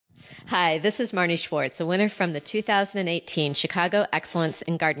Hi, this is Marnie Schwartz, a winner from the 2018 Chicago Excellence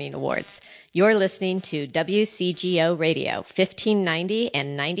in Gardening Awards. You're listening to WCGO Radio, 1590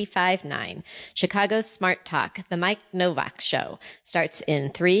 and 95.9. Chicago's Smart Talk, The Mike Novak Show, starts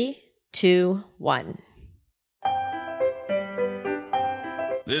in 3, 2, 1.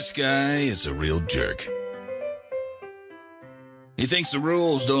 This guy is a real jerk. He thinks the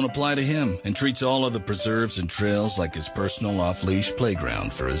rules don't apply to him and treats all of the preserves and trails like his personal off-leash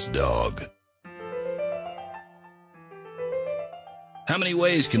playground for his dog. How many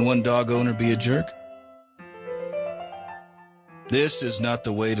ways can one dog owner be a jerk? This is not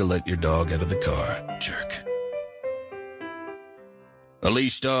the way to let your dog out of the car, jerk. A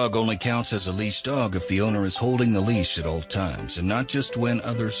leash dog only counts as a leash dog if the owner is holding the leash at all times and not just when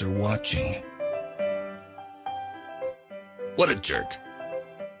others are watching. What a jerk.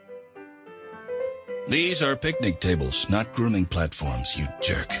 These are picnic tables, not grooming platforms, you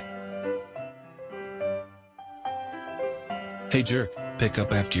jerk. Hey jerk, pick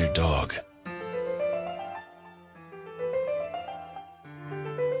up after your dog.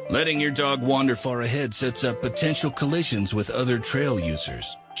 Letting your dog wander far ahead sets up potential collisions with other trail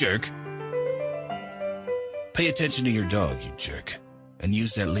users, jerk. Pay attention to your dog, you jerk, and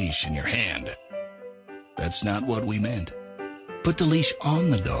use that leash in your hand. That's not what we meant. Put the leash on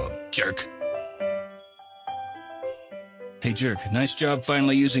the dog, jerk. Hey jerk, nice job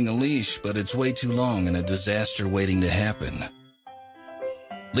finally using a leash, but it's way too long and a disaster waiting to happen.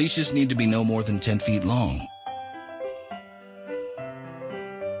 Leashes need to be no more than 10 feet long.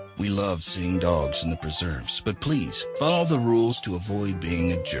 We love seeing dogs in the preserves, but please follow the rules to avoid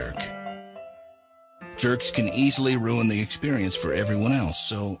being a jerk. Jerks can easily ruin the experience for everyone else,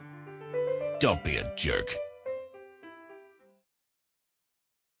 so don't be a jerk.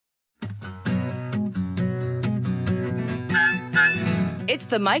 It's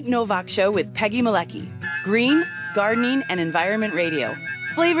the Mike Novak Show with Peggy Malecki. Green, gardening, and environment radio.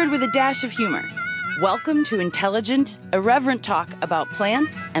 Flavored with a dash of humor. Welcome to intelligent, irreverent talk about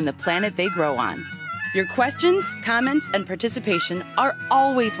plants and the planet they grow on. Your questions, comments, and participation are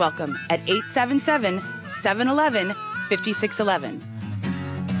always welcome at 877-711-5611.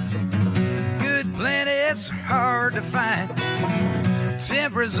 Good planets are hard to find.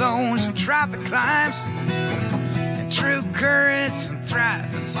 Temperate zones and tropic climes. True currents and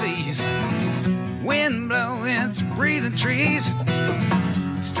thriving seas. Wind blowing through breathing trees.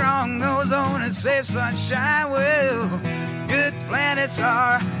 Strong ozone and safe sunshine. Well, good planets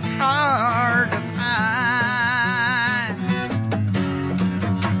are hard to find.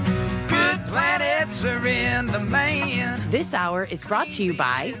 Good planets are in demand. This hour is brought to you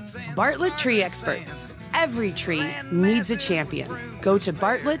by Bartlett Tree Experts. Every tree needs a champion. Go to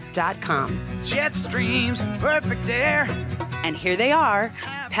bartlett.com. Jet streams, perfect air. And here they are,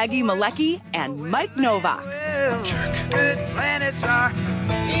 Peggy Malecki and Mike Novak. Jerk. Good planets are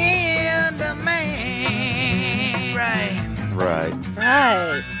in demand. Right. Right.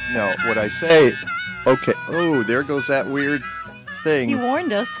 No, what I say, okay, oh, there goes that weird thing. He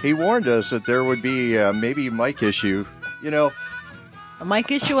warned us. He warned us that there would be maybe a mic issue. You know. A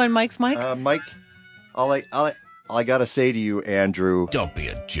mic issue on Mike's mic? Mike, all I gotta say to you, Andrew. Don't be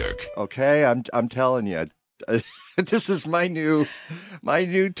a jerk. Okay, I'm telling you. This is my new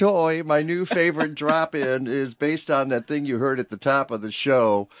toy. My new favorite drop-in is based on that thing you heard at the top of the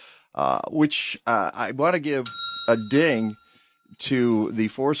show, which I want to give a ding to the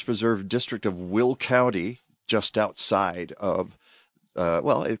Forest Preserve District of Will County, just outside of,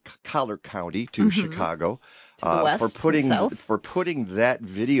 Collier County to Chicago, to the west, for putting that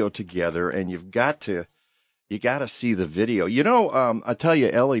video together. And you got to see the video. You know, I'll tell you,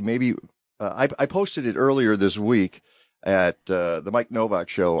 Ellie, maybe. I posted it earlier this week at the Mike Novak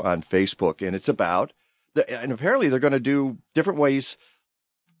Show on Facebook, and it's about, and apparently they're going to do different ways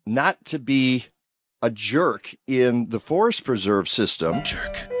not to be a jerk in the forest preserve system.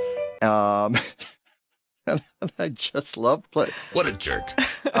 Jerk. And I just love play. What a jerk.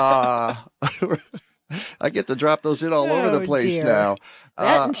 I get to drop those in all over the place now.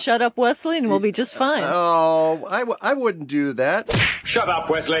 That and shut up, Wesley, and we'll be just fine. Oh, I wouldn't do that. Shut up,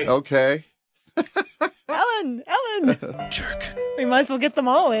 Wesley. Okay. Ellen. Jerk. We might as well get them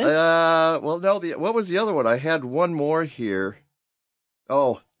all in. Well, no. What was the other one? I had one more here.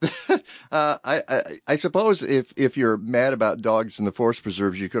 Oh, I suppose if you're mad about dogs in the forest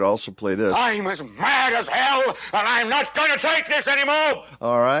preserves, you could also play this. I'm as mad as hell, and I'm not going to take this anymore.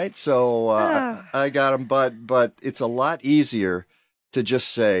 All right, so I got them, but it's a lot easier to just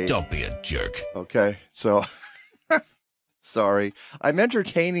say, don't be a jerk. Okay, so sorry, I'm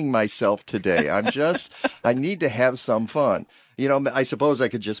entertaining myself today. I need to have some fun. I suppose I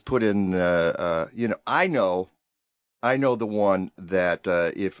could just put in, I know the one that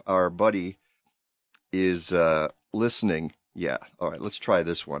if our buddy is listening, yeah. All right, let's try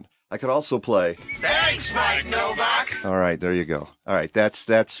this one. I could also play. Thanks, Mike Novak. All right, there you go. All right,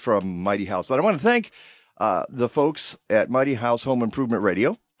 that's from Mighty House. And I want to thank the folks at Mighty House Home Improvement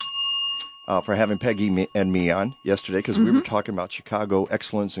Radio for having Peggy and me on yesterday, because we were talking about Chicago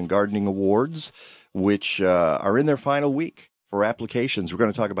Excellence in Gardening Awards, which are in their final week for applications. We're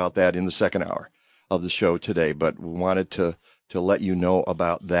going to talk about that in the second hour of the show today, but we wanted to let you know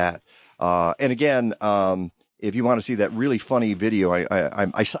about that. And again, if you want to see that really funny video,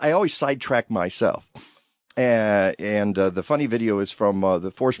 I always sidetrack myself. And the funny video is from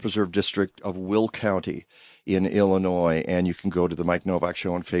the Forest Preserve District of Will County in Illinois. And you can go to the Mike Novak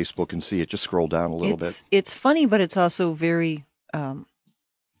Show on Facebook and see it. Just scroll down a little bit. It's funny, but it's also very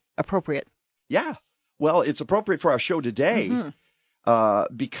appropriate. Yeah. Well, it's appropriate for our show today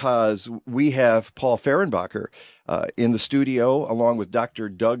because we have Paul Fehrenbacher in the studio along with Dr.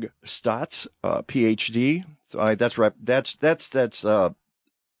 Doug Stotz, PhD. So that's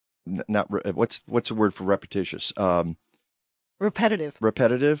not what's the word for repetitious? Repetitive.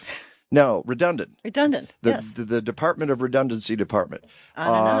 Repetitive? No, redundant. Redundant. Yes. The Department of Redundancy Department.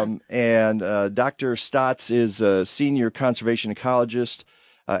 And Dr. Stotz is a senior conservation ecologist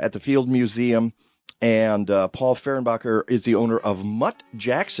at the Field Museum. And Paul Fehrenbacher is the owner of Mutt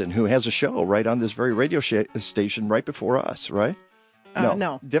Jackson, who has a show right on this very radio station right before us, right?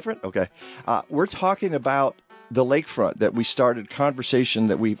 No. Different? Okay. We're talking about the lakefront that we started, conversation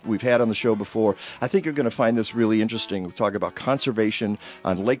that we've had on the show before. I think you're going to find this really interesting. We're talking about conservation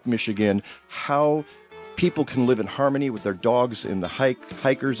on Lake Michigan, how people can live in harmony with their dogs and the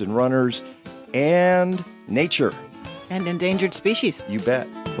hikers and runners, and nature. And endangered species. You bet.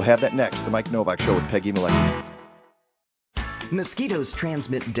 We'll have that next. The Mike Novak Show with Peggy Malecki. Mosquitoes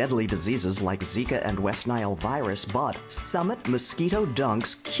transmit deadly diseases like Zika and West Nile virus, but Summit Mosquito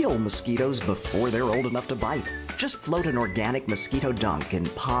Dunks kill mosquitoes before they're old enough to bite. Just float an organic mosquito dunk in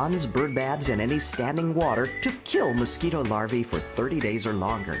ponds, bird baths, and any standing water to kill mosquito larvae for 30 days or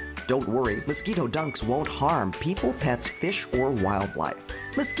longer. Don't worry, mosquito dunks won't harm people, pets, fish, or wildlife.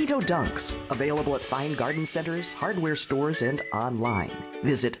 Mosquito Dunks, available at fine garden centers, hardware stores, and online.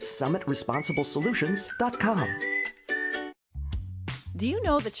 Visit summitresponsibleSolutions.com. Do you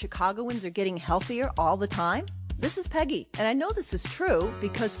know that Chicagoans are getting healthier all the time? This is Peggy, and I know this is true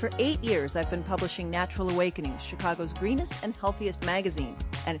because for 8 years I've been publishing Natural Awakenings, Chicago's greenest and healthiest magazine.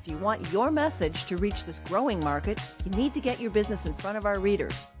 And if you want your message to reach this growing market, you need to get your business in front of our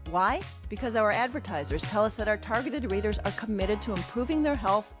readers. Why? Because our advertisers tell us that our targeted readers are committed to improving their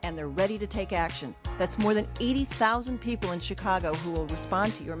health and they're ready to take action. That's more than 80,000 people in Chicago who will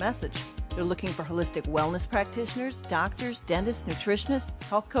respond to your message. They're looking for holistic wellness practitioners, doctors, dentists, nutritionists,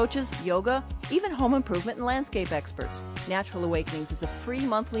 health coaches, yoga, even home improvement and landscape experts. Natural Awakenings is a free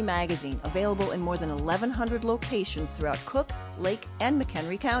monthly magazine available in more than 1,100 locations throughout Cook, Lake, and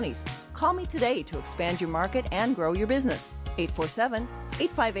McHenry counties. Call me today to expand your market and grow your business.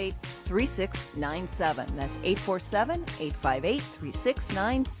 847-858-3697. That's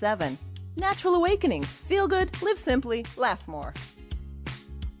 847-858-3697. Natural Awakenings. Feel good, live simply, laugh more.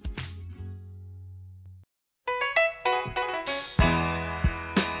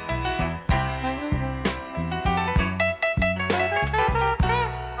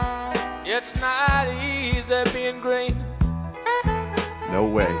 It's not easy being green. No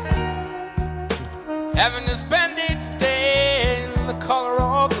way. Having to spend each day in the color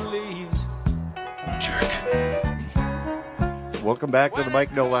of the leaves. Jerk. Welcome back to the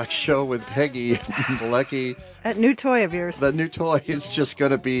Mike Novak Show with Peggy Malecki. That new toy of yours. The new toy is just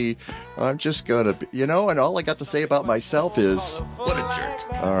going to be, and all I got to say about myself is, What a jerk.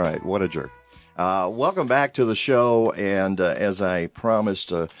 All right, what a jerk. Welcome back to the show, and as I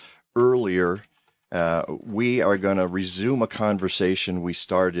promised earlier, we are going to resume a conversation we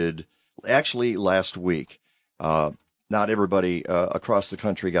started actually last week. Not everybody across the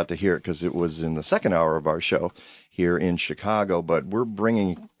country got to hear it because it was in the second hour of our show here in Chicago, but we're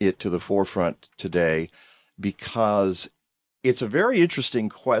bringing it to the forefront today because it's a very interesting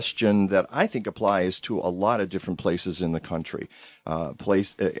question that I think applies to a lot of different places in the country.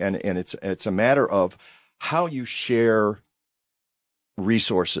 And it's a matter of how you share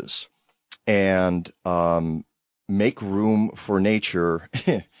resources and make room for nature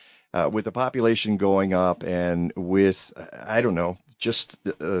with the population going up and with, I don't know, just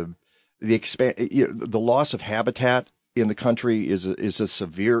the loss of habitat in the country is a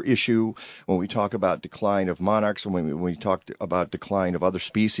severe issue when we talk about decline of monarchs, and when we talk about decline of other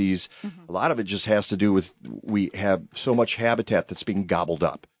species. A lot of it just has to do with we have so much habitat that's being gobbled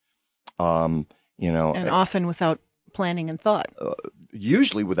up. And often without planning and thought.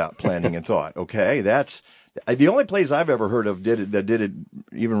 Usually without planning and thought. Okay, that's the only place I've ever heard of that did it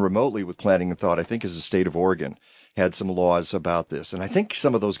even remotely with planning and thought, I think, is the state of Oregon. Had some laws about this, and I think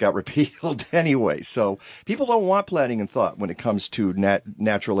some of those got repealed anyway. So people don't want planning and thought when it comes to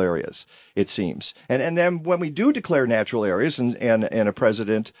natural areas, it seems. And then when we do declare natural areas, and a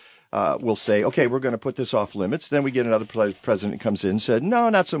president will say, okay, we're going to put this off limits, then we get another president comes in and said, no,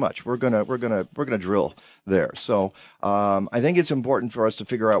 not so much. We're gonna drill there. So I think it's important for us to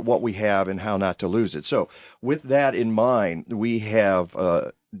figure out what we have and how not to lose it. So with that in mind, we have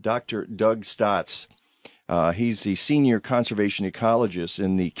Dr. Doug Stotz. He's the senior conservation ecologist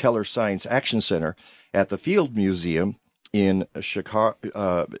in the Keller Science Action Center at the Field Museum in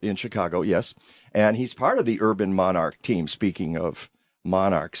Chicago, yes. And he's part of the urban monarch team, speaking of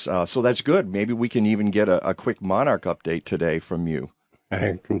monarchs. So that's good. Maybe we can even get a quick monarch update today from you.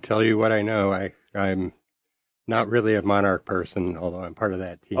 I can tell you what I know. I'm not really a monarch person, although I'm part of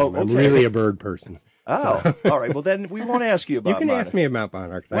that team. Oh, okay. I'm really a bird person. Oh, all right. Well, then we won't ask you about monarchs. You can ask me about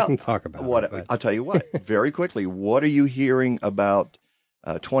monarchs. I can talk about it. I'll tell you what, very quickly, what are you hearing about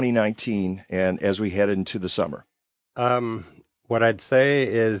 2019 and as we head into the summer? What I'd say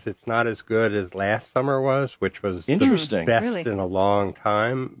is it's not as good as last summer was, which was interesting, the best in a long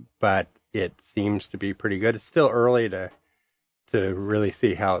time, but it seems to be pretty good. It's still early to really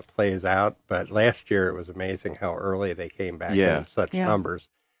see how it plays out, but last year it was amazing how early they came back in such numbers.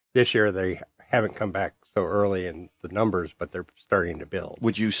 This year they haven't come back so early in the numbers, but they're starting to build.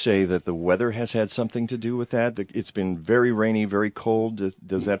 Would you say that the weather has had something to do with that? It's been very rainy, very cold.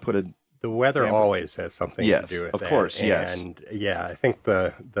 Does that put The weather always has something to do with that. Yes, of course, yes. And I think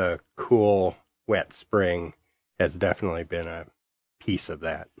the cool, wet spring has definitely been a piece of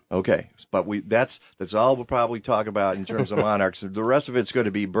that. Okay, but that's all we'll probably talk about in terms of monarchs. The rest of it's going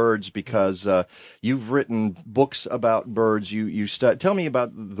to be birds because you've written books about birds. Tell me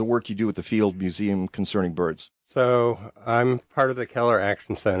about the work you do at the Field Museum concerning birds. So I'm part of the Keller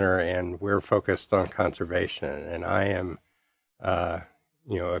Action Center, and we're focused on conservation. And I am, a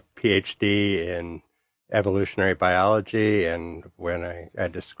PhD in evolutionary biology, and when I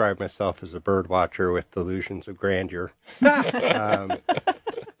describe myself as a bird watcher with delusions of grandeur.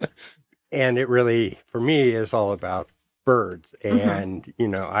 And it really, for me, is all about birds. And,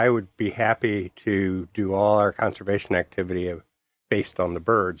 I would be happy to do all our conservation activity based on the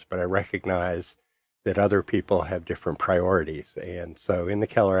birds, but I recognize that other people have different priorities. And so in the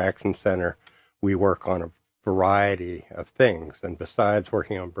Keller Action Center, we work on a variety of things. And besides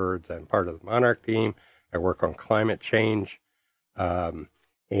working on birds, I'm part of the monarch team. I work on climate change.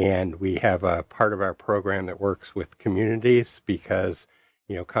 And we have a part of our program that works with communities because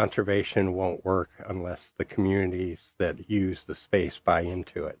conservation won't work unless the communities that use the space buy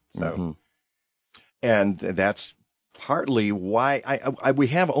into it. So, and that's partly why we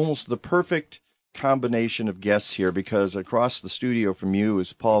have almost the perfect combination of guests here, because across the studio from you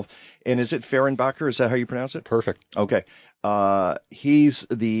is Paul, and is it Fehrenbacher? Is that how you pronounce it? Perfect. Okay. He's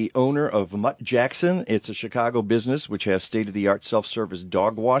the owner of Mutt Jackson. It's a Chicago business which has state-of-the-art self-service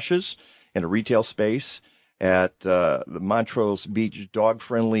dog washes and a retail space at the Montrose Beach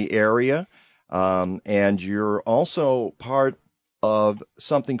dog-friendly area. And you're also part of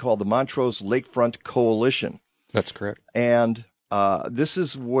something called the Montrose Lakefront Coalition. That's correct. And this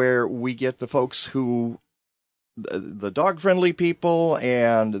is where we get the folks who, the dog-friendly people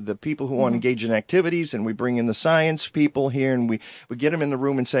and the people who want to engage in activities, and we bring in the science people here, and we get them in the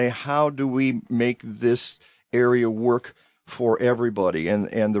room and say, how do we make this area work for everybody?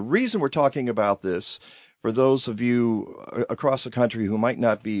 And the reason we're talking about this, for those of you across the country who might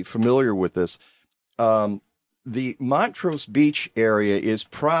not be familiar with this, the Montrose Beach area is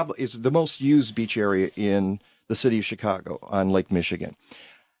the most used beach area in the city of Chicago on Lake Michigan.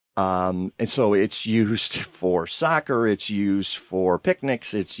 And so it's used for soccer, it's used for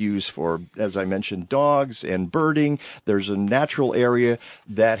picnics, it's used for, as I mentioned, dogs and birding. There's a natural area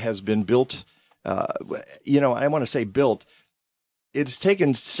that has been built. I want to say built. It's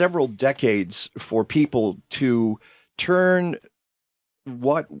taken several decades for people to turn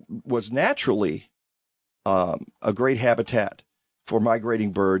what was naturally a great habitat for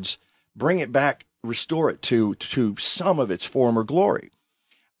migrating birds, bring it back, restore it to some of its former glory.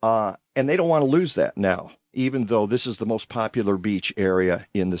 And they don't want to lose that now, even though this is the most popular beach area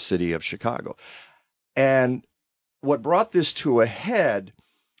in the city of Chicago. And what brought this to a head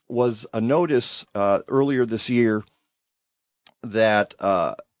was a notice earlier this year that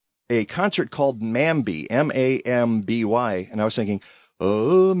a concert called MAMBY, MAMBY, and I was thinking,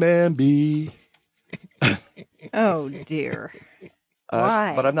 oh, MAMBY. Oh, dear.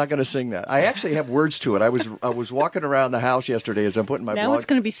 Why? But I'm not going to sing that. I actually have words to it. I was walking around the house yesterday as I'm putting my now blog. It's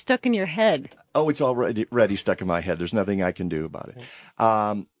going to be stuck in your head. Oh, it's already stuck in my head. There's nothing I can do about it.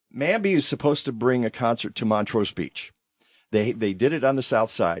 MAMBY is supposed to bring a concert to Montrose Beach. They did it on the south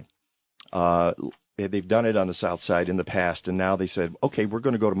side. They've done it on the south side in the past, and now they said, okay, we're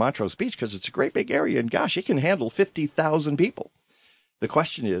going to go to Montrose Beach because it's a great big area, and gosh, it can handle 50,000 people. The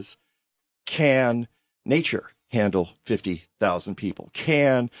question is, can nature handle 50,000 people?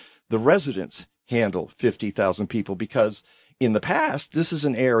 Can the residents handle 50,000 people? Because in the past, this is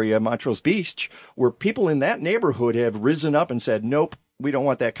an area, Montrose Beach, where people in that neighborhood have risen up and said, nope, we don't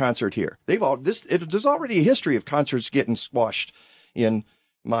want that concert here. There's already a history of concerts getting squashed in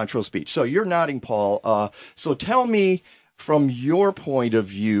Montrose Beach. So you're nodding, Paul. So tell me, from your point of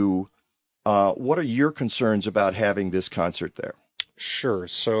view, what are your concerns about having this concert there? Sure.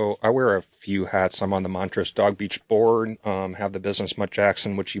 So I wear a few hats. I'm on the Montrose Dog Beach board, have the business Mutt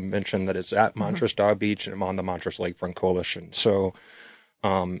Jackson, which you mentioned that is at Montrose Dog Beach, and I'm on the Montrose Lakefront Coalition. So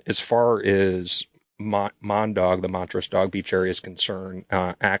as far as Mondog, the Montrose Dog Beach area is concerned,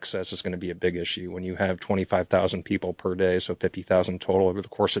 access is going to be a big issue when you have 25,000 people per day, so 50,000 total over the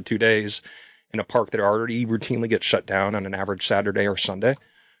course of 2 days in a park that already routinely gets shut down on an average Saturday or Sunday.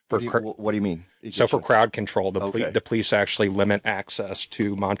 What do you mean? So for crowd control, the police actually limit access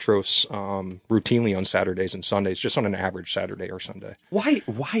to Montrose routinely on Saturdays and Sundays, just on an average Saturday or Sunday. Why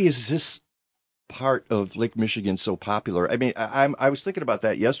is this part of Lake Michigan so popular? I mean, I was thinking about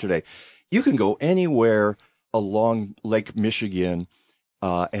that yesterday. You can go anywhere along Lake Michigan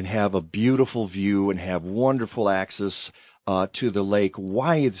and have a beautiful view and have wonderful access to the lake.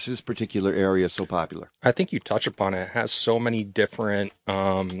 Why is this particular area so popular? I think you touch upon it. It has so many different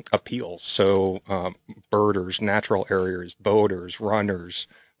appeals. So birders, natural areas, boaters, runners.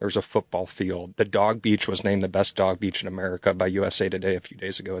 There's a football field. The dog beach was named the best dog beach in America by USA Today a few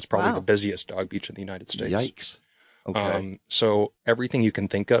days ago. It's probably the busiest dog beach in the United States. Yikes. Okay. So everything you can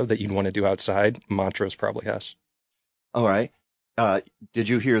think of that you'd want to do outside, Montrose probably has. All right. Did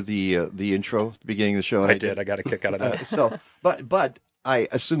you hear the intro at the beginning of the show? I did. I got a kick out of that. But I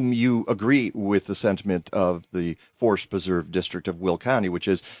assume you agree with the sentiment of the Forest Preserve District of Will County, which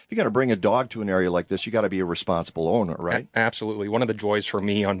is if you're going to bring a dog to an area like this, you got to be a responsible owner, right? Absolutely. One of the joys for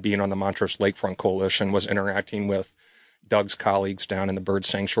me on being on the Montrose Lakefront Coalition was interacting with Doug's colleagues down in the bird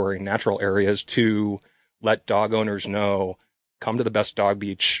sanctuary and natural areas to let dog owners know, come to the best dog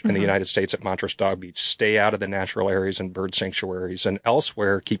beach in the United States at Montrose Dog Beach. Stay out of the natural areas and bird sanctuaries, and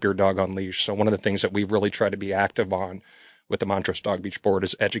elsewhere, keep your dog on leash. So one of the things that we've really tried to be active on with the Montrose Dog Beach Board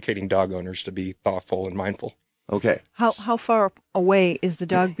is educating dog owners to be thoughtful and mindful. Okay. How far away is the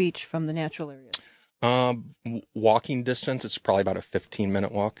dog beach from the natural areas? Walking distance, it's probably about a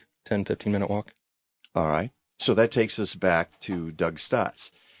 15-minute walk, 15-minute walk. All right. So that takes us back to Doug Stotz.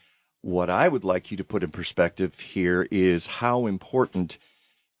 What I would like you to put in perspective here is how important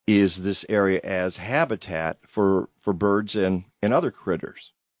is this area as habitat for birds and other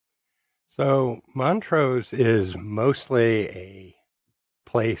critters? So Montrose is mostly a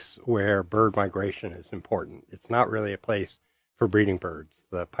place where bird migration is important. It's not really a place for breeding birds,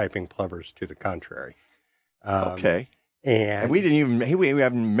 the piping plovers to the contrary. Okay. And we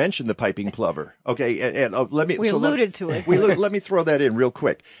haven't mentioned the piping plover. Okay. And we alluded to it. Let me throw that in real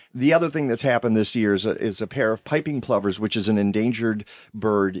quick. The other thing that's happened this year is a pair of piping plovers, which is an endangered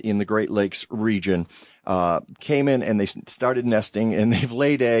bird in the Great Lakes region, came in and they started nesting and they've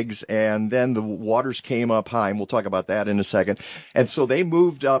laid eggs, and then the waters came up high, and we'll talk about that in a second. And so they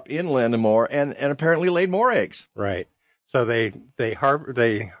moved up inland more and apparently laid more eggs. Right. So they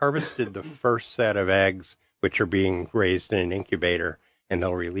harvested the first set of eggs, which are being raised in an incubator, and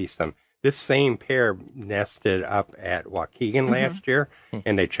they'll release them. This same pair nested up at Waukegan last year,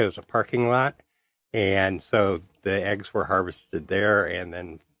 and they chose a parking lot. And so the eggs were harvested there, and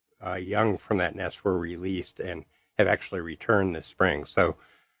then young from that nest were released and have actually returned this spring. So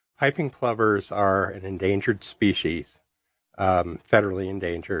piping plovers are an endangered species, federally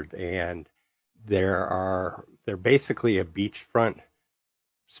endangered, and they're basically a beachfront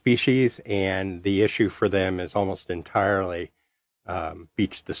species, and the issue for them is almost entirely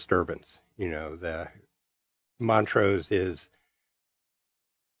beach disturbance. You know, the Montrose is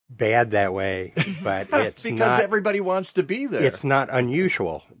bad that way, but it's because everybody wants to be there. It's not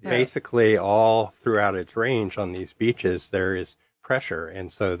unusual. Yeah. Basically, all throughout its range on these beaches, there is pressure,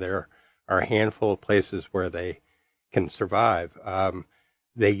 and so there are a handful of places where they can survive.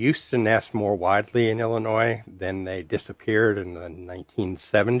 They used to nest more widely in Illinois. Then they disappeared in the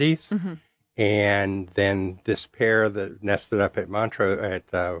 1970s. Mm-hmm. And then this pair that nested up at Montrose,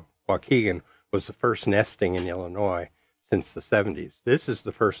 at Waukegan, was the first nesting in Illinois since the 70s. This is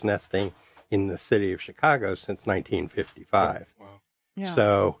the first nesting in the city of Chicago since 1955. Wow. Yeah.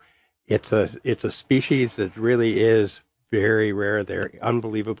 So it's a species that really is very rare. They're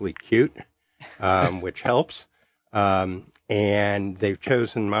unbelievably cute, which helps. And they've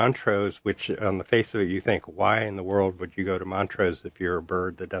chosen Montrose, which on the face of it, you think, why in the world would you go to Montrose if you're a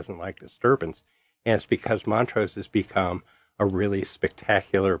bird that doesn't like disturbance? And it's because Montrose has become a really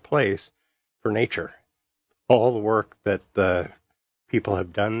spectacular place for nature. All the work that the people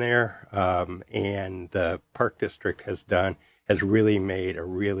have done there and the Park District has done has really made a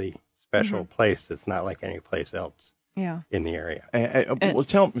really special place that's not like any place else. Yeah, in the area.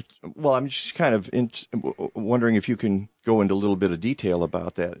 I'm just kind of wondering if you can go into a little bit of detail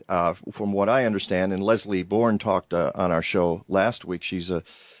about that. From what I understand, and Leslie Bourne talked on our show last week, she's a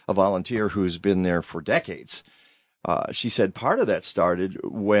volunteer who's been there for decades. She said part of that started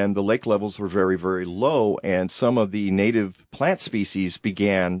when the lake levels were very, very low and some of the native plant species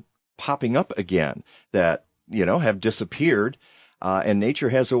began popping up again that, have disappeared. And nature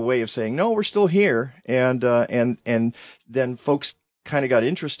has a way of saying, no, we're still here. And then folks kind of got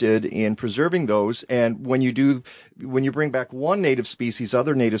interested in preserving those. And when you bring back one native species,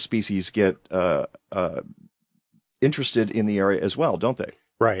 other native species get interested in the area as well, don't they?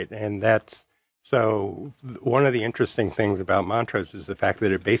 Right. And so one of the interesting things about Montrose is the fact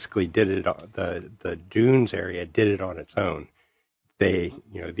that it basically did it, the dunes area did it on its own.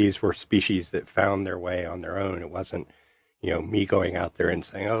 These were species that found their way on their own. It wasn't, me going out there and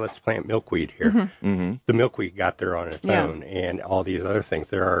saying, oh, let's plant milkweed here. Mm-hmm. Mm-hmm. The milkweed got there on its own, and all these other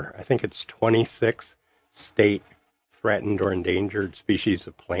things. There are, I think it's 26 state threatened or endangered species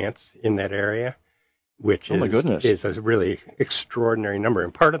of plants in that area, which is a really extraordinary number.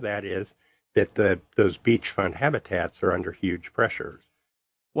 And part of that is that those beachfront habitats are under huge pressures.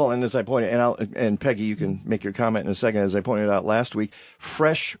 Well, and as I pointed, and Peggy, you can make your comment in a second. As I pointed out last week,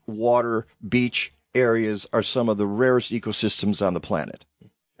 freshwater beach areas are some of the rarest ecosystems on the planet.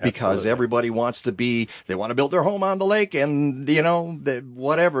 Because everybody wants to they want to build their home on the lake, and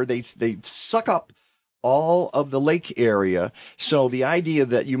they suck up all of the lake area. So the idea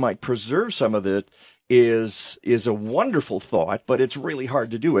that you might preserve some of it is a wonderful thought, but it's really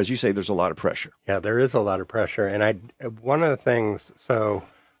hard to do. As you say, there's a lot of pressure. Yeah, there is a lot of pressure. And one of the things, so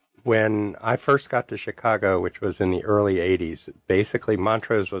when I first got to Chicago, which was in the early 80s, basically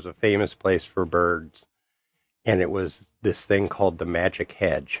Montrose was a famous place for birds. And it was this thing called the Magic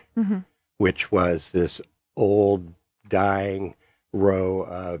Hedge, which was this old dying row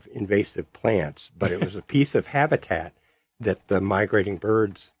of invasive plants. But it was a piece of habitat that the migrating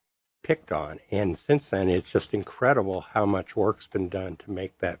birds picked on. And since then, it's just incredible how much work's been done to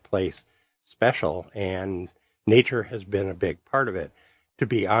make that place special. And nature has been a big part of it. To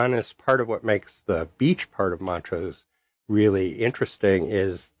be honest, part of what makes the beach part of Montrose really interesting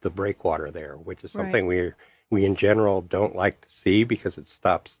is the breakwater there, which is something we in general don't like to see because it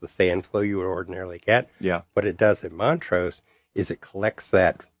stops the sand flow you would ordinarily get. Yeah. What it does at Montrose is it collects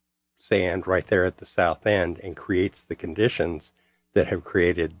that sand right there at the south end and creates the conditions that have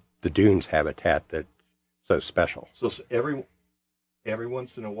created the dunes habitat that's so special. So every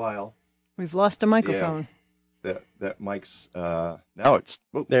once in a while, we've lost a microphone. Yeah. That mic's now it's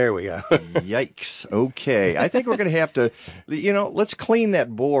there we go. Yikes. Okay. I think we're going to have to, let's clean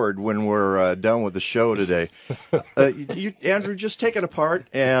that board when we're done with the show today. Andrew, just take it apart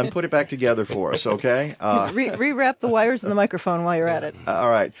and put it back together for us, okay? Rewrap the wires in the microphone while you're at it. All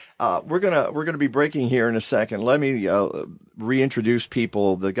right. We're going to be breaking here in a second. Let me reintroduce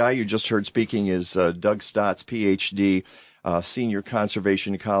people. The guy you just heard speaking is Doug Stotz, PhD, senior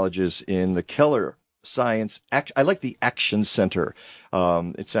conservation ecologist in the Keller Science I like the Action Center.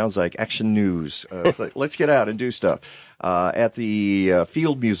 It sounds like Action News. It's like, let's get out and do stuff. At the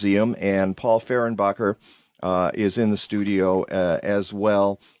Field Museum, and Paul Fehrenbacher is in the studio as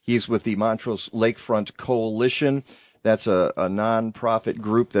well. He's with the Montrose Lakefront Coalition. That's a nonprofit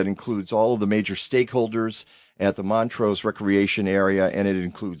group that includes all of the major stakeholders at the Montrose recreation area, and it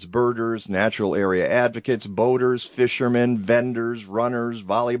includes birders, natural area advocates, boaters, fishermen, vendors, runners,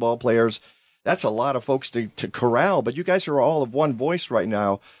 volleyball players. That's a lot of folks to corral, but you guys are all of one voice right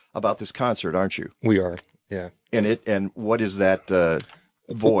now about this concert, aren't you? We are, yeah. And what does that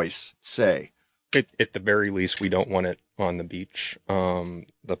voice say? At the very least, we don't want it on the beach.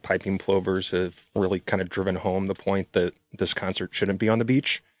 The piping plovers have really kind of driven home the point that this concert shouldn't be on the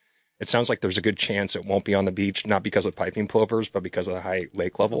beach. it sounds like there's a good chance it won't be on the beach, not because of piping plovers, but because of the high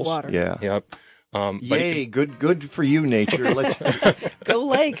lake levels. Water. Yeah. Yep. Yay, good for you, nature. Let's go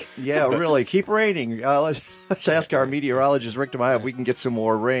lake. Yeah, really, keep raining. Let's ask our meteorologist Rick DeMaio if we can get some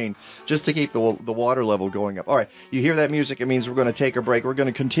more rain just to keep the water level going up. All right, you hear that music? It means we're going to take a break. We're going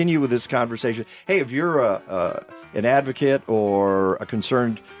to continue with this conversation. Hey, if you're an advocate or a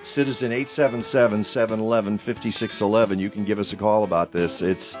concerned citizen, 877-711-5611, you can give us a call about this.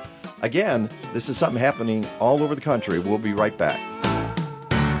 This is something happening all over the country. We'll be right back.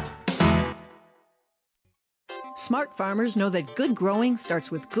 Smart farmers know that good growing starts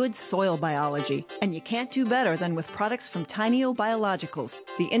with good soil biology, and you can't do better than with products from Tineo Biologicals,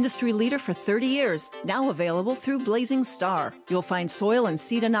 the industry leader for 30 years, now available through Blazing Star. You'll find soil and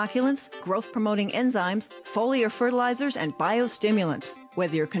seed inoculants, growth-promoting enzymes, foliar fertilizers, and biostimulants.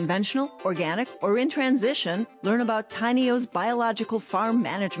 Whether you're conventional, organic, or in transition, learn about Tineo's biological farm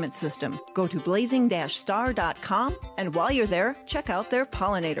management system. Go to blazing-star.com, and while you're there, check out their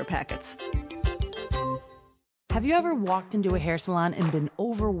pollinator packets. Have you ever walked into a hair salon and been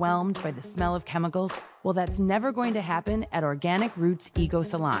overwhelmed by the smell of chemicals? Well, that's never going to happen at Organic Roots Eco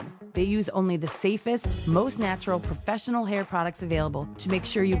Salon. They use only the safest, most natural, professional hair products available to make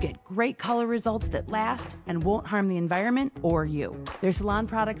sure you get great color results that last and won't harm the environment or you. Their salon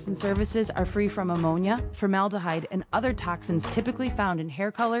products and services are free from ammonia, formaldehyde, and other toxins typically found in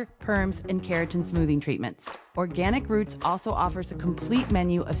hair color, perms, and keratin smoothing treatments. Organic Roots also offers a complete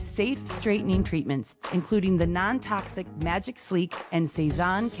menu of safe straightening treatments, including the non-toxic Magic Sleek and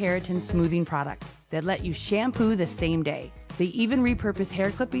Cezanne keratin smoothing products that let you shampoo the same day. They even repurpose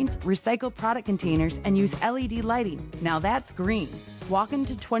hair clippings, recycle product containers, and use LED lighting. Now that's green. Walk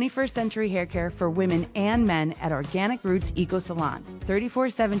into 21st century hair care for women and men at Organic Roots Eco Salon,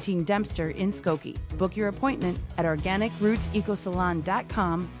 3417 Dempster in Skokie. Book your appointment at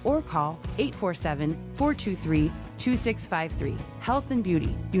organicrootsecosalon.com or call 847-423-2653. Health and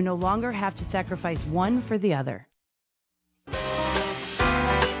beauty. You no longer have to sacrifice one for the other.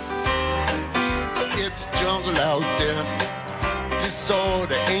 It's jungle out there,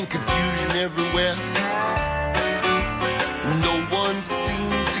 disorder and confusion everywhere. No one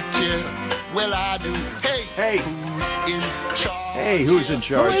seems to care. Well, I do. Hey, who's in charge? Hey, who's in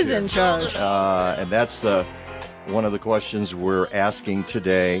charge? Who is in charge? And that's one of the questions we're asking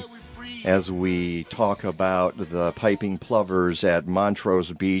today as we talk about the piping plovers at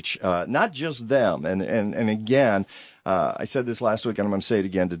Montrose Beach. Not just them, and again. I said this last week, and I'm going to say it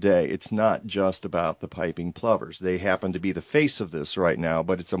again today. It's not just about the piping plovers. They happen to be the face of this right now,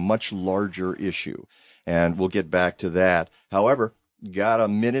 but it's a much larger issue, and we'll get back to that. However, got a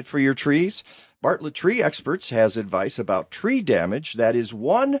minute for your trees? Bartlett Tree Experts has advice about tree damage that is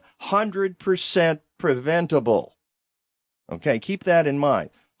 100% preventable. Okay, keep that in mind.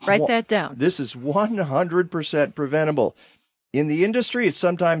 Write that down. This is 100% preventable. In the industry, it's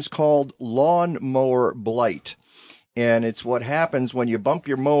sometimes called lawnmower blight. And it's what happens when you bump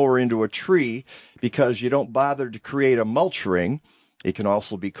your mower into a tree because you don't bother to create a mulch ring. It can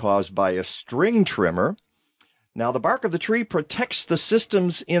also be caused by a string trimmer. Now, the bark of the tree protects the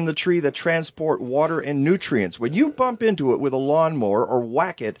systems in the tree that transport water and nutrients. When you bump into it with a lawnmower or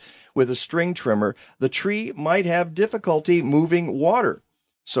whack it with a string trimmer, the tree might have difficulty moving water.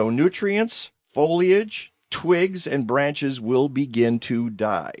 So nutrients, foliage, twigs and branches will begin to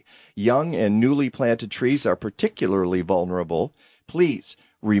die. Young and newly planted trees are particularly vulnerable. Please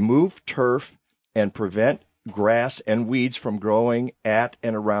remove turf and prevent grass and weeds from growing at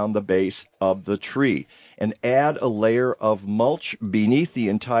and around the base of the tree. And add a layer of mulch beneath the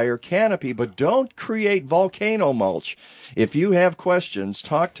entire canopy, but don't create volcano mulch. If you have questions,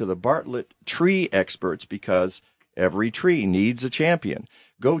 talk to the Bartlett Tree Experts because every tree needs a champion.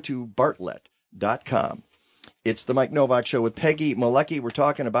 Go to bartlett.com. It's the Mike Novak Show with Peggy Malecki. We're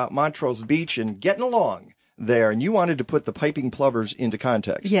talking about Montrose Beach and getting along there. And you wanted to put the piping plovers into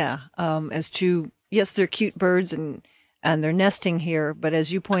context. Yeah. Yes, they're cute birds and they're nesting here. But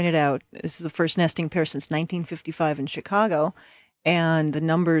as you pointed out, this is the first nesting pair since 1955 in Chicago. And the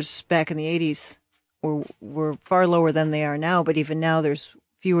numbers back in the 80s were far lower than they are now. But even now, there's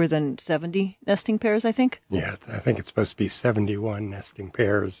fewer than 70 nesting pairs, I think. Yeah, I think it's supposed to be 71 nesting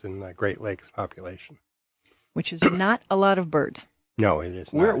pairs in the Great Lakes population. Which is not a lot of birds. No, it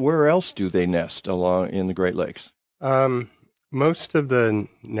is not. Where else do they nest along in the Great Lakes? Most of the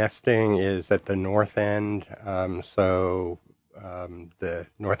nesting is at the north end. The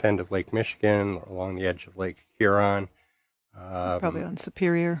north end of Lake Michigan, along the edge of Lake Huron. Probably on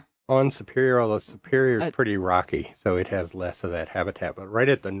Superior. On Superior, although Superior is pretty rocky, so it has less of that habitat. But right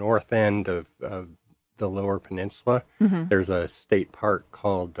at the north end of the Lower Peninsula. Mm-hmm. There's a state park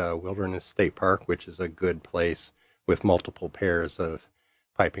called Wilderness State Park, which is a good place with multiple pairs of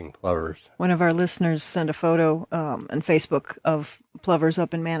piping plovers. One of our listeners sent a photo on Facebook of plovers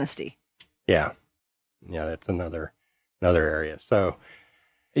up in Manistee. Yeah, that's another area. So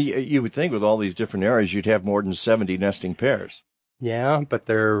you would think with all these different areas, you'd have more than 70 nesting pairs. Yeah, but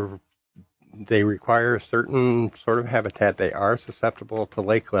they require a certain sort of habitat. They are susceptible to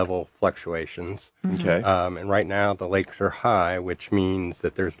lake level fluctuations. Okay. And right now the lakes are high, which means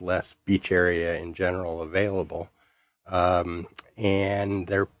that there's less beach area in general available. And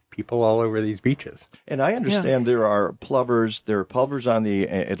there are people all over these beaches. And I understand there are plovers on the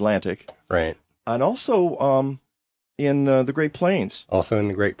Atlantic. Right. And also in the Great Plains. Also in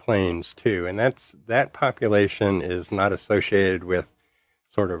the Great Plains, too. And that population is not associated with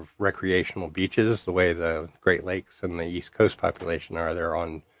sort of recreational beaches the way the Great Lakes and the East Coast population are. They're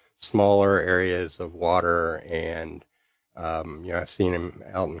on smaller areas of water, and I've seen them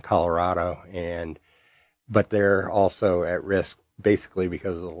out in Colorado, but they're also at risk basically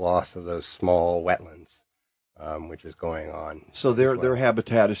because of the loss of those small wetlands, which is going on. So their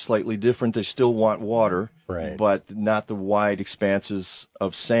habitat is slightly different. They still want water, right, but not the wide expanses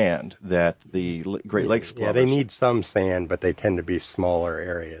of sand that the Great Lakes plovers. Yeah, they need some sand, but they tend to be smaller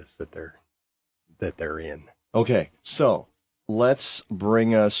areas that they're in. Okay, so let's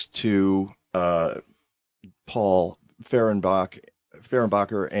bring us to Paul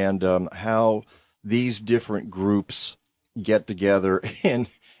Fehrenbacher and how these different groups get together and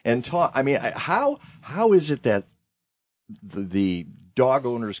talk. I mean, how is it that the dog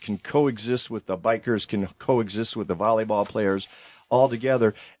owners can coexist with the bikers, can coexist with the volleyball players all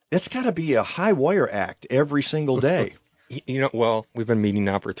together? It's got to be a high wire act every single day. Well, we've been meeting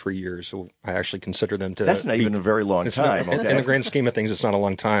now for 3 years, so I actually consider them to... That's not even a very long time. Okay. In the grand scheme of things, it's not a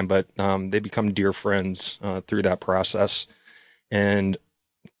long time, but they become dear friends through that process. And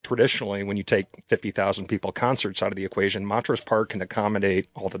traditionally, when you take 50,000 people concerts out of the equation, Montrose Park can accommodate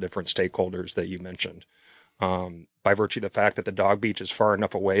all the different stakeholders that you mentioned. By virtue of the fact that the dog beach is far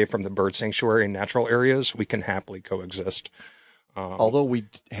enough away from the bird sanctuary and natural areas, we can happily coexist. Although we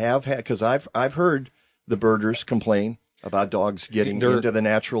have had, because I've heard the birders complain about dogs getting into the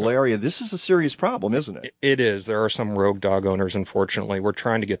natural area. This is a serious problem, isn't it? It is. There are some rogue dog owners, unfortunately. We're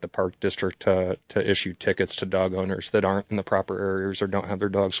trying to get the park district to issue tickets to dog owners that aren't in the proper areas or don't have their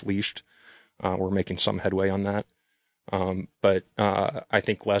dogs leashed. We're making some headway on that. But I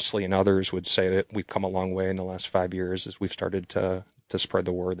think Leslie and others would say that we've come a long way in the last 5 years as we've started to spread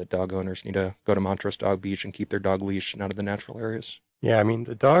the word that dog owners need to go to Montrose Dog Beach and keep their dog leashed and out of the natural areas. Yeah, I mean,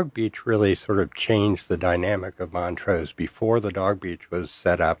 the dog beach really sort of changed the dynamic of Montrose. Before the dog beach was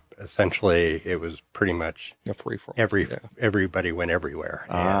set up, essentially it was pretty much a free-for-all. Everybody went everywhere.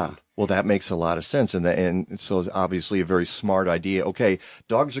 Well, that makes a lot of sense. And so obviously a very smart idea. Okay,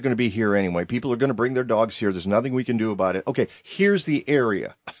 dogs are going to be here anyway. People are going to bring their dogs here. There's nothing we can do about it. Okay, here's the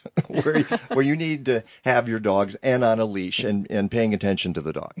area where you need to have your dogs and on a leash and paying attention to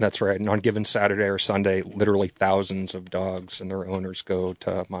the dog. That's right. And on given Saturday or Sunday, literally thousands of dogs and their owners go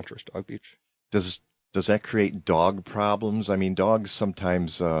to Montrose Dog Beach. Does that create dog problems? I mean, dogs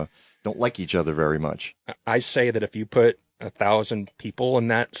sometimes don't like each other very much. I say that if you put 1,000 people in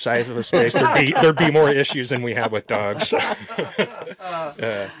that size of a space, there'd be more issues than we have with dogs.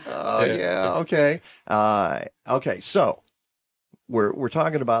 Okay. Okay. So we're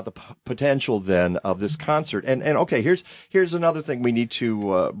talking about the potential then of this concert, and okay, here's another thing we need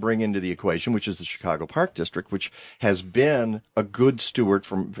to bring into the equation, which is the Chicago Park District, which has been a good steward.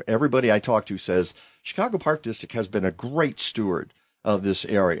 From everybody I talk to says Chicago Park District has been a great steward of this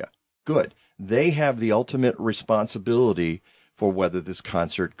area. Good. They have the ultimate responsibility for whether this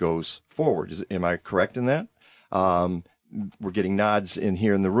concert goes forward. Am I correct in that? We're getting nods in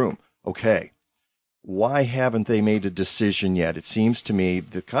here in the room. Okay. Why haven't they made a decision yet? It seems to me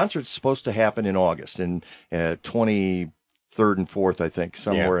the concert's supposed to happen in August, in 23rd and 4th, I think,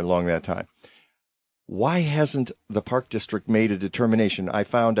 somewhere along that time. Why hasn't the Park District made a determination? I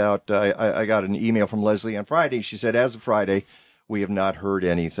found out, I got an email from Leslie on Friday. She said, as of Friday, we have not heard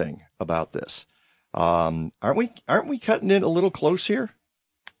anything about this. Aren't we cutting it a little close here?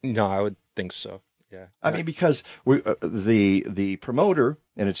 No, I would think so. Yeah. I mean, because the promoter,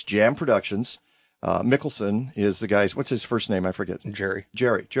 and it's Jam Productions, Mickelson is the guy's, what's his first name? I forget. Jerry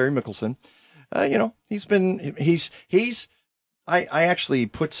Mickelson. I actually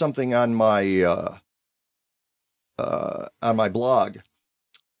put something on my blog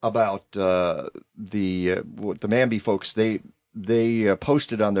about the MAMBY folks. They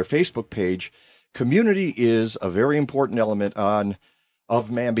posted on their Facebook page, community is a very important element on of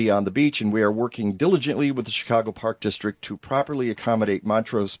MAMBY on the beach, and we are working diligently with the Chicago Park District to properly accommodate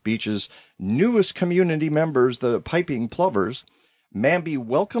Montrose Beach's newest community members, the piping plovers. MAMBY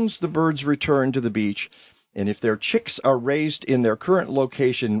welcomes the birds' return to the beach, and if their chicks are raised in their current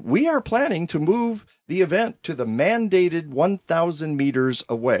location, we are planning to move the event to the mandated 1,000 meters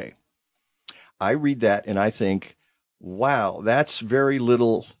away. I read that and I think, wow, that's very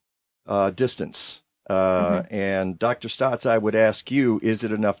little distance. And Dr. Stotz, I would ask you, is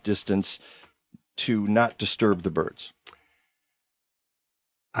it enough distance to not disturb the birds?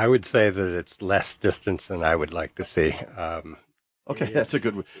 I would say that it's less distance than I would like to see. Okay, that's a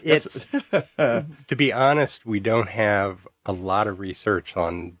good one. It's, to be honest, we don't have a lot of research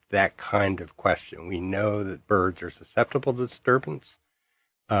on that kind of question. We know that birds are susceptible to disturbance.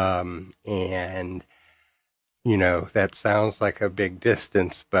 And, you know, that sounds like a big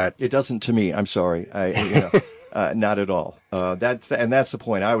distance, but it doesn't to me. I'm sorry. Not at all. That's the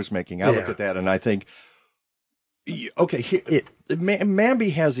point I was making. I look at that and I think, okay,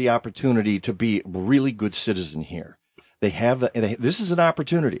 MAMBY has the opportunity to be a really good citizen here. This is an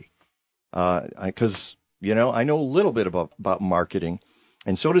opportunity, because, you know, I know a little bit about marketing,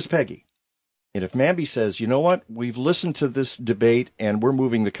 and so does Peggy. And if MAMBY says, you know what, we've listened to this debate and we're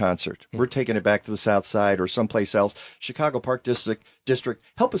moving the concert. We're taking it back to the South Side or someplace else. Chicago Park District,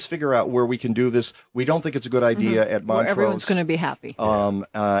 help us figure out where we can do this. We don't think it's a good idea at Montrose. Where everyone's going to be happy.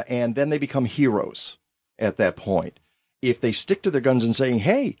 And then they become heroes at that point. If they stick to their guns and saying,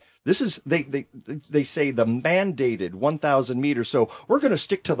 hey, this is, they say the mandated 1,000 meters. So we're going to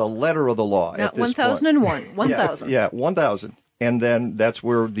stick to the letter of the law. Not 1,001, 1,000. Yeah, 1,000. And then that's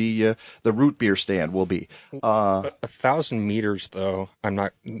where the root beer stand will be. 1,000 meters, though.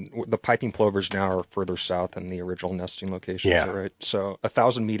 The piping plovers now are further south than the original nesting locations. Yeah. Right. So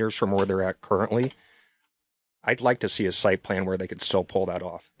 1,000 meters from where they're at currently. I'd like to see a site plan where they could still pull that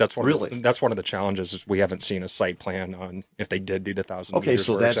off. That's one of the challenges is we haven't seen a site plan on if they did do the 1,000 meters. Okay,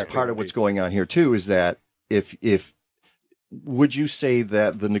 so that's exactly part of what's going on here too. Is that if would you say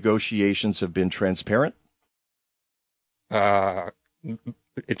that the negotiations have been transparent?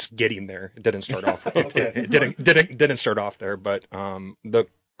 It's getting there. It didn't start off. It didn't start off there. But the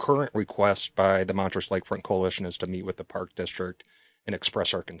current request by the Montrose Lakefront Coalition is to meet with the Park District and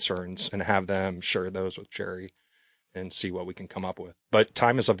express our concerns and have them share those with Jerry and see what we can come up with. But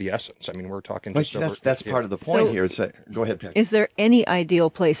time is of the essence. I mean, we're talking just over. That's part of the point here. Go ahead, Peggy. Is there any ideal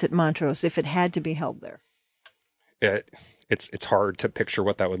place at Montrose if it had to be held there? It's hard to picture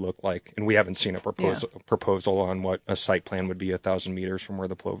what that would look like, and we haven't seen a proposal on what a site plan would be 1,000 meters from where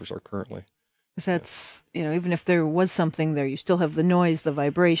the plovers are currently. Because that's, you know, even if there was something there, you still have the noise, the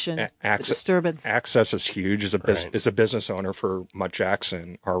vibration, the disturbance. Access is huge. As a business owner for Mutt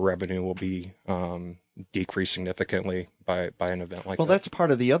Jackson, our revenue will be decreased significantly by an event like that. Well, that's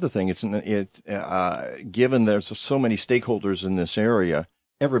part of the other thing. Given there's so many stakeholders in this area,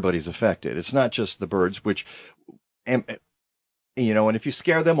 everybody's affected. It's not just the birds, which, and if you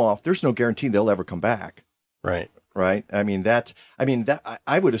scare them off, there's no guarantee they'll ever come back. Right. Right.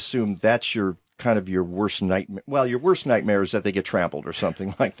 I would assume that's your worst nightmare. Well, your worst nightmare is that they get trampled or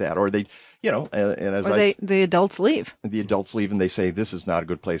something like that, or they, the adults leave. The adults leave and they say, this is not a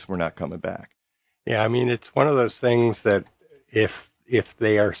good place. We're not coming back. Yeah. I mean, it's one of those things that if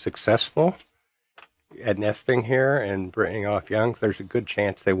they are successful at nesting here and bringing off young, there's a good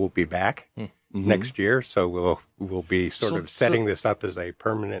chance they will be back next year. So we'll be sort of setting this up as a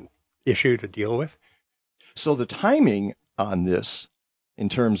permanent issue to deal with. So the timing on this, in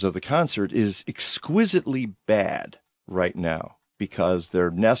terms of the concert, is exquisitely bad right now because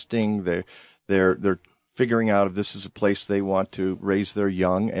they're nesting, they're figuring out if this is a place they want to raise their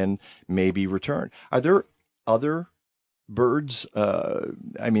young and maybe return. Are there other birds?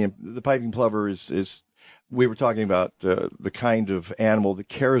 The piping plover is we were talking about the kind of animal, the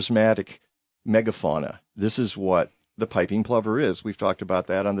charismatic megafauna. This is what the piping plover is. We've talked about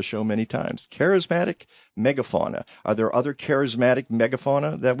that on the show many times. Charismatic megafauna. Are there other charismatic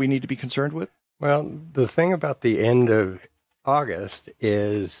megafauna that we need to be concerned with? Well, the thing about the end of August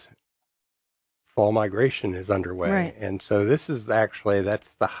is fall migration is underway. Right. And so that's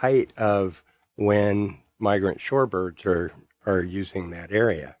the height of when migrant shorebirds are using that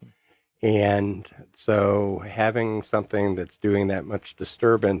area. And so having something that's doing that much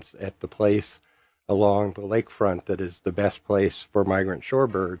disturbance at the place along the lakefront that is the best place for migrant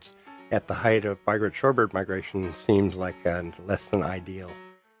shorebirds at the height of migrant shorebird migration seems like a less than ideal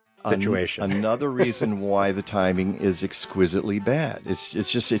situation. Another reason why the timing is exquisitely bad. It's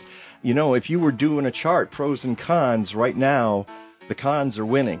if you were doing a chart, pros and cons, right now, the cons are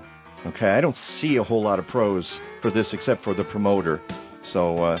winning. Okay, I don't see a whole lot of pros for this except for the promoter.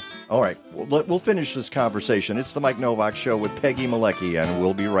 So, all right, we'll finish this conversation. It's the Mike Novak Show with Peggy Malecki, and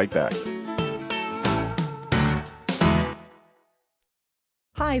we'll be right back.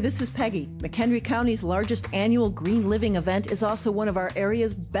 Hi, this is Peggy. McHenry County's largest annual Green Living event is also one of our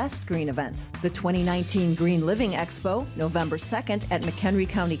area's best green events. The 2019 Green Living Expo, November 2nd at McHenry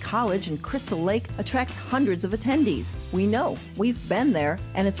County College in Crystal Lake, attracts hundreds of attendees. We know, we've been there,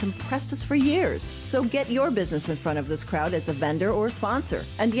 and it's impressed us for years. So get your business in front of this crowd as a vendor or sponsor.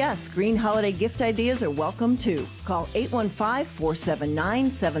 And yes, green holiday gift ideas are welcome too. Call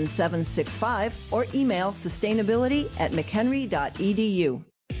 815-479-7765 or email sustainability@mchenry.edu.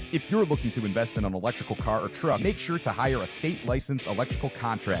 If you're looking to invest in an electrical car or truck, make sure to hire a state-licensed electrical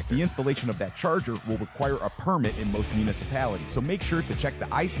contractor. The installation of that charger will require a permit in most municipalities, so make sure to check the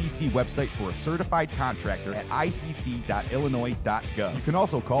ICC website for a certified contractor at icc.illinois.gov. You can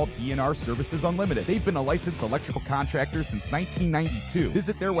also call DNR Services Unlimited. They've been a licensed electrical contractor since 1992.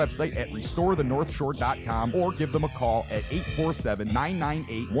 Visit their website at restorethenorthshore.com or give them a call at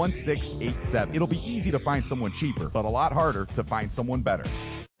 847-998-1687. It'll be easy to find someone cheaper, but a lot harder to find someone better.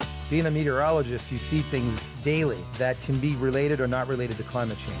 Being a meteorologist, you see things daily that can be related or not related to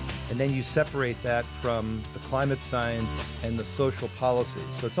climate change. And then you separate that from the climate science and the social policy.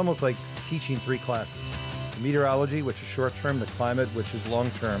 So it's almost like teaching three classes. The meteorology, which is short-term, the climate, which is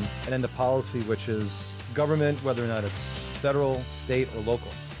long-term, and then the policy, which is government, whether or not it's federal, state, or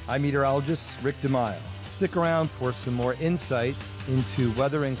local. I'm meteorologist Rick DeMaio. Stick around for some more insight into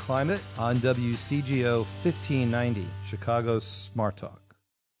weather and climate on WCGO 1590, Chicago's Smart Talk.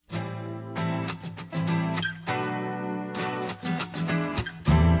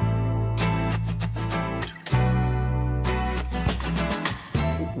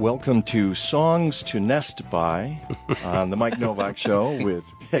 Welcome to Songs to Nest By on the Mike Novak Show with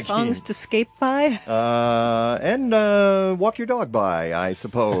Peggy. Songs to Escape By? And Walk Your Dog By, I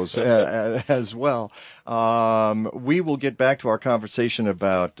suppose, as well. We will get back to our conversation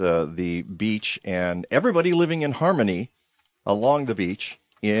about the beach and everybody living in harmony along the beach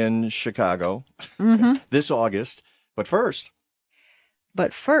in Chicago this August. But first,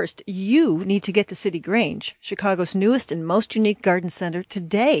 you need to get to City Grange, Chicago's newest and most unique garden center,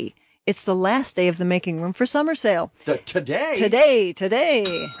 today. It's the last day of the Making Room for Summer sale. Today.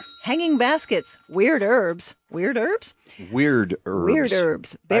 Hanging baskets, weird herbs. Weird herbs? Weird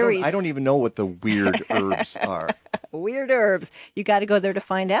herbs. Berries. I don't even know what the weird herbs are. Weird herbs. You got to go there to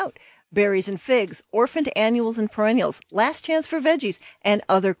find out. Berries and figs, orphaned annuals and perennials, last chance for veggies, and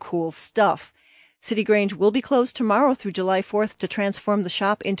other cool stuff. City Grange will be closed tomorrow through July 4th to transform the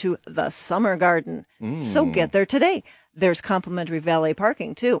shop into the summer garden. So get there today. There's complimentary valet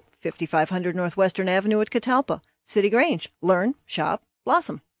parking, too. 5500 Northwestern Avenue at Catalpa. City Grange. Learn, shop,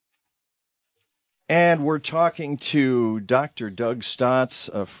 blossom. And we're talking to Dr. Doug Stotz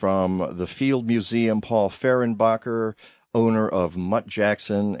from the Field Museum, Paul Fehrenbacher, owner of Mutt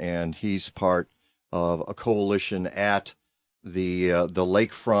Jackson, and he's part of a coalition at the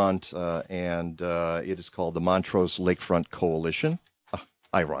lakefront, and it is called the Montrose Lakefront Coalition,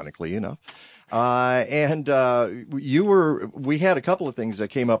 ironically enough. And we had a couple of things that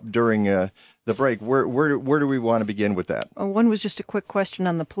came up during the break. Where do we want to begin with that? One was just a quick question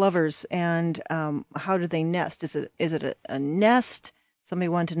on the plovers and how do they nest? Is it a nest? Somebody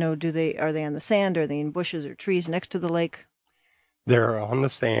wanted to know, are they on the sand? Are they in bushes or trees next to the lake? They're on the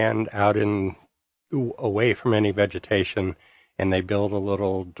sand, out away from any vegetation, and they build a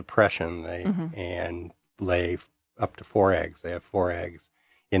little depression. And lay up to 4 eggs. They have 4 eggs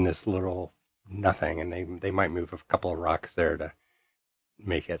in this little nothing, and they might move a couple of rocks there to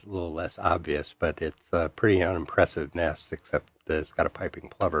make it a little less obvious, but it's a pretty unimpressive nest, except that it's got a piping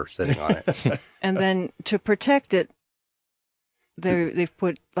plover sitting on it. And then to protect it, they've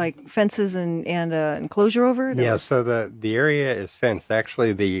put like fences and enclosure over it? Yeah, so the area is fenced.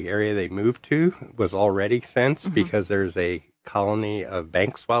 Actually, the area they moved to was already fenced because there's a colony of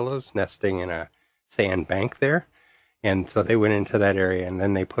bank swallows nesting in a sand bank there. And so they went into that area, and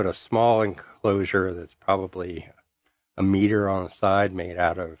then they put a small enclosure that's probably a meter on the side made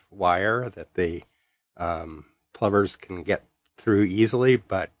out of wire that the plovers can get through easily,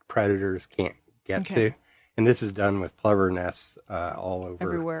 but predators can't get to. And this is done with plover nests all over.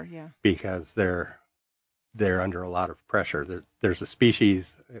 Everywhere, yeah. Because they're under a lot of pressure. There's a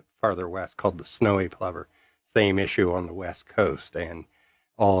species farther west called the snowy plover. Same issue on the west coast, and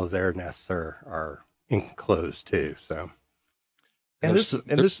all of their nests are enclosed too. So, go ahead. I was just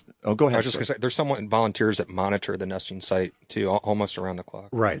going to say, there's someone volunteers that monitor the nesting site too, almost around the clock.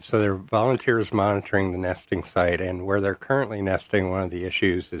 Right. So there are volunteers monitoring the nesting site, and where they're currently nesting, one of the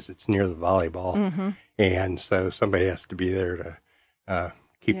issues is it's near the volleyball, and so somebody has to be there to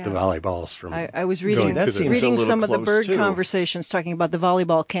keep the volleyballs from. I was reading some of the bird conversations talking about the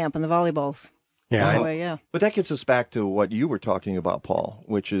volleyball camp and the volleyballs. Yeah, But that gets us back to what you were talking about, Paul,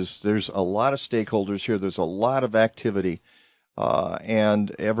 which is there's a lot of stakeholders here. There's a lot of activity,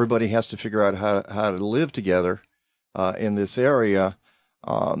 and everybody has to figure out how to live together in this area.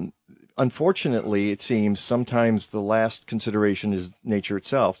 Unfortunately, it seems sometimes the last consideration is nature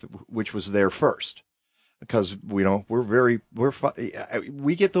itself, which was there first. Because we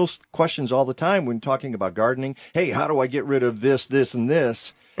get those questions all the time when talking about gardening. Hey, how do I get rid of this, and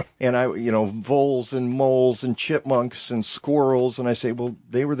this? And voles and moles and chipmunks and squirrels. And I say, well,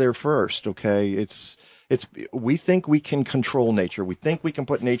 they were there first. Okay. We think we can control nature. We think we can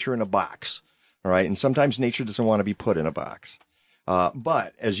put nature in a box. All right. And sometimes nature doesn't want to be put in a box.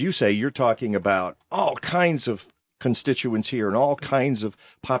 But as you say, you're talking about all kinds of constituents here and all kinds of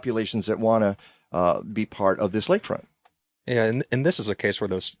populations that want to be part of this lakefront. Yeah, and this is a case where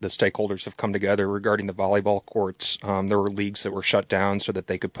the stakeholders have come together regarding the volleyball courts. There were leagues that were shut down so that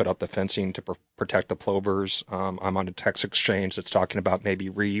they could put up the fencing to protect the plovers. I'm on a text exchange that's talking about maybe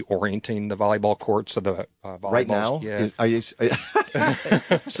reorienting the volleyball courts so the volleyballs. Right now? Yeah. Are you,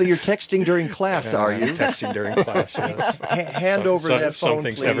 so you're texting during class, are you? Texting during class, yes. Hand over that phone, some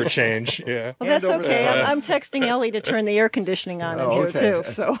things please. never change, yeah. Well, that's okay. I'm texting Ellie to turn the air conditioning on in here, too,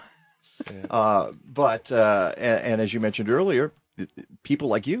 so... But as you mentioned earlier, people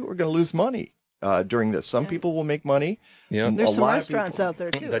like you are going to lose money during this. Some people will make money. Yeah, there's some restaurants out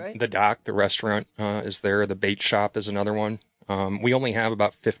there too, right? The dock, the restaurant is there. The bait shop is another one. We only have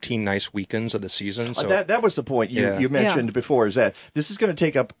about 15 nice weekends of the season. So that was the point you mentioned before, is that this is going to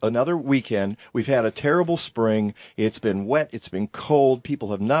take up another weekend. We've had a terrible spring. It's been wet. It's been cold.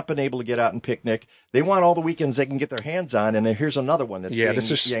 People have not been able to get out and picnic. They want all the weekends they can get their hands on, and here's another one that's being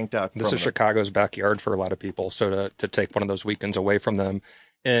yanked out. This is Chicago's backyard for a lot of people, so to take one of those weekends away from them,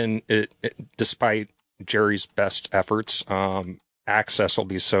 and despite Jerry's best efforts, access will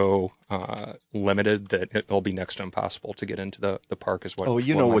be so limited that it'll be next to impossible to get into the park as well. Oh,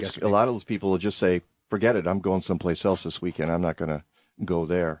 a lot of those people will just say, forget it, I'm going someplace else this weekend. I'm not going to go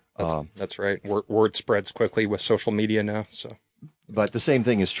there. That's right. Word spreads quickly with social media now. So, but the same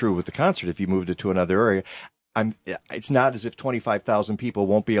thing is true with the concert. If you moved it to another area, it's not as if 25,000 people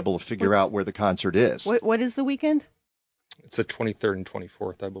won't be able to figure out where the concert is. What is the weekend? It's the 23rd and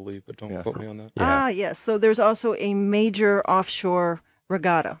 24th, I believe, but don't quote me on that. Yeah. Yes. So there's also a major offshore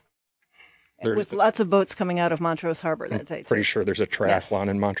regatta with lots of boats coming out of Montrose Harbor that day. Pretty sure there's a triathlon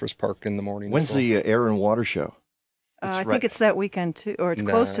in Montrose Park in the morning. When's the Air and Water Show? I think it's that weekend, too, or it's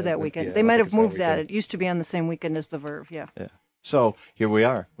close to that weekend. Yeah, they might have moved that. It used to be on the same weekend as the Verve, yeah. So here we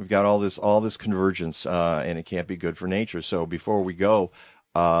are. We've got all this convergence, and it can't be good for nature. So before we go,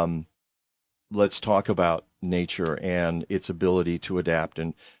 let's talk about nature and its ability to adapt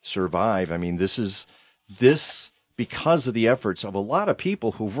and survive. I mean, this because of the efforts of a lot of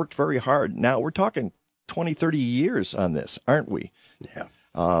people who've worked very hard. Now we're talking 20, 30 years on this, aren't we? Yeah.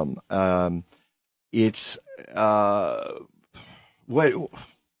 It's what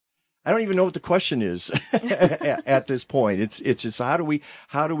I don't even know what the question is at this point. It's just how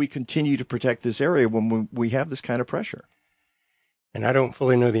do we continue to protect this area when we have this kind of pressure? And I don't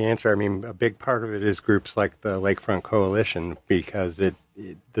fully know the answer. I mean, a big part of it is groups like the Lakefront Coalition, because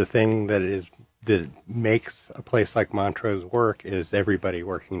the thing that makes a place like Montrose work is everybody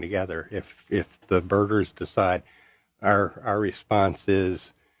working together. If the birders decide our response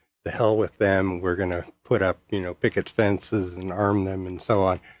is the hell with them, we're going to put up picket fences and arm them and so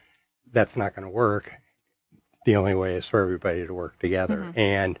on, that's not going to work. The only way is for everybody to work together. Mm-hmm.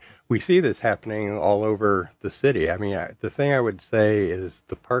 And we see this happening all over the city. I mean, the thing I would say is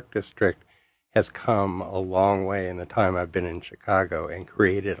the Park District has come a long way in the time I've been in Chicago and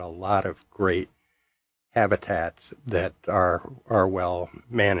created a lot of great habitats that are well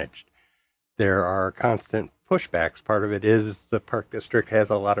managed. There are constant pushbacks. Part of it is the Park District has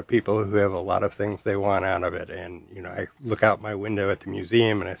a lot of people who have a lot of things they want out of it. And, I look out my window at the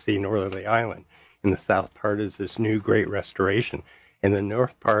museum and I see Northerly Island. And the south part is this new great restoration. And the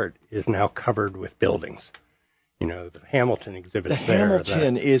north part is now covered with buildings. The Hamilton exhibits the there.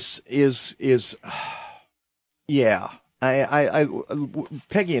 Hamilton is yeah. I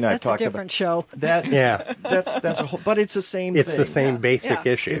Peggy and I talked about. That's a different show. That, yeah. That's a whole, but it's the same thing. It's the same basic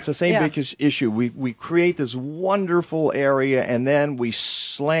issue. It's the same basic issue. We create this wonderful area and then we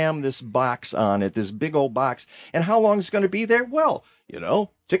slam this box on it, this big old box. And how long is it going to be there? Well,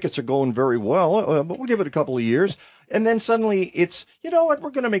 tickets are going very well, but we'll give it a couple of years. And then suddenly it's, we're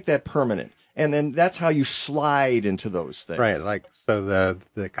going to make that permanent. And then that's how you slide into those things. Right. So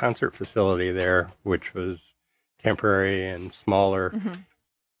the concert facility there, which was temporary and smaller,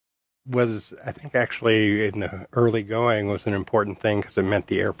 was, I think, actually in the early going was an important thing because it meant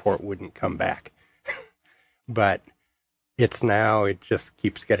the airport wouldn't come back. But it's now, it just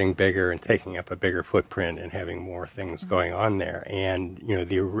keeps getting bigger and taking up a bigger footprint and having more things going on there. And, you know,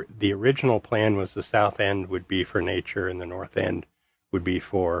 the original plan was the south end would be for nature and the north end would be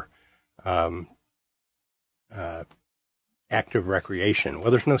for active recreation.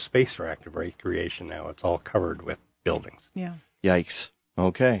 Well, there's no space for active recreation now. It's all covered with buildings. Yeah. Yikes.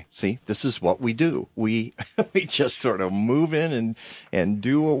 Okay. See, this is what we do. We just sort of move in and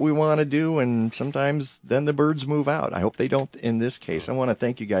do what we want to do, and sometimes then the birds move out. I hope they don't in this case. I want to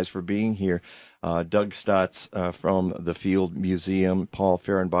thank you guys for being here. Doug Stotz from the Field Museum, Paul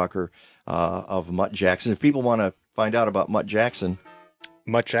Fehrenbacher of Mutt Jackson. If people want to find out about Mutt Jackson,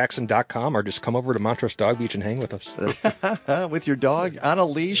 muttjackson.com, or just come over to Montrose Dog Beach and hang with us. with your dog on a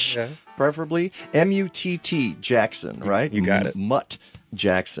leash, preferably. MUTT Jackson, right? You got it.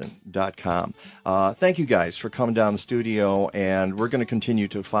 muttjackson.com. Thank you guys for coming down the studio, and we're going to continue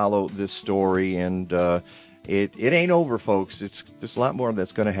to follow this story, and it ain't over, folks. There's a lot more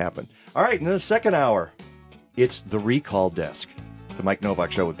that's going to happen. All right, in the second hour, it's the Recall Desk, the Mike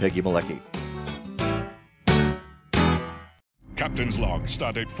Novak Show with Peggy Malecki. Captain's log,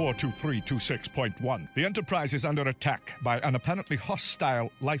 stardate 42326.1. The Enterprise is under attack by an apparently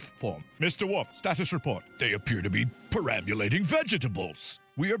hostile life form. Mr. Wolf, status report. They appear to be perambulating vegetables.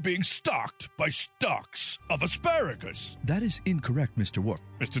 We are being stalked by stalks of asparagus. That is incorrect, Mr. Wolf.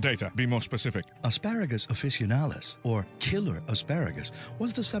 Mr. Data, be more specific. Asparagus officinalis, or killer asparagus,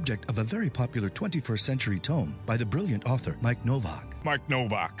 was the subject of a very popular 21st century tome by the brilliant author Mike Novak. Mike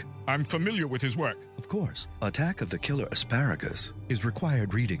Novak. I'm familiar with his work. Of course. Attack of the Killer Asparagus is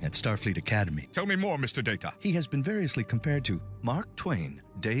required reading at Starfleet Academy. Tell me more, Mr. Data. He has been variously compared to Mark Twain,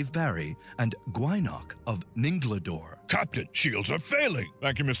 Dave Barry, and Gwynok of Ninglador. Captain, shields are failing.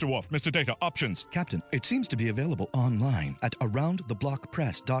 Thank you, Mr. Wolf. Mr. Data, options. Captain, it seems to be available online at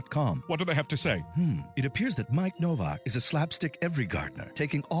aroundtheblockpress.com. What do they have to say? It appears that Mike Novak is a slapstick every gardener,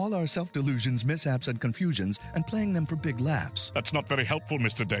 taking all our self-delusions, mishaps, and confusions and playing them for big laughs. That's not very helpful,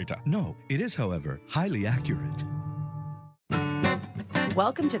 Mr. Data. No, it is, however, highly accurate.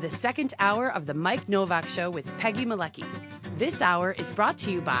 Welcome to the second hour of the Mike Novak Show with Peggy Malecki. This hour is brought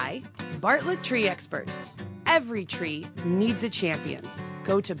to you by Bartlett Tree Experts. Every tree needs a champion.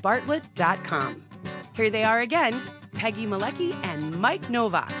 Go to bartlett.com. Here they are again, Peggy Malecki and Mike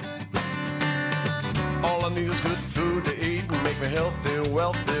Novak. All I need is good food to eat and make me healthy,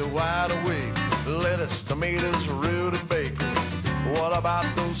 wealthy, wide awake. Lettuce, tomatoes, rutabaga. What about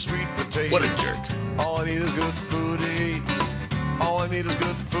those sweet potatoes? What a jerk. All I need is good food to eat. All I need is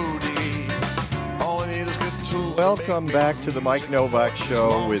good food to eat. All I need is good tools. Welcome back to the Mike Novak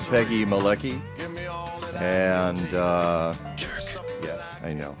Show with Peggy Malecki. And jerk. Yeah,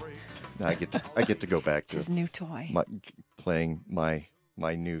 I know. I get to go back to his new toy. Playing my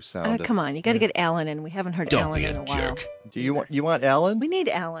new sound. Come on, you got to get Alan in. We haven't heard Alan in a while. Jerk. Do you want Alan? We need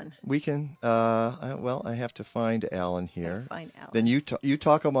Alan. We can. Well, I have to find Alan here. Find Alan. Then you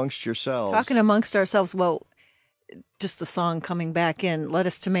talk amongst yourselves. Talking amongst ourselves. Well, just the song coming back in.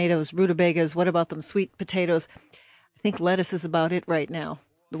 Lettuce, tomatoes, rutabagas. What about them sweet potatoes? I think lettuce is about it right now,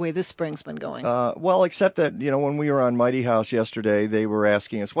 the way this spring's been going. Well, except that, when we were on Mighty House yesterday, they were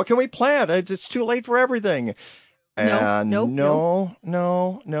asking us, what can we plant? It's too late for everything. And no.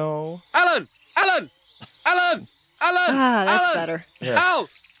 Alan! Ah, that's Alan! better. Yeah.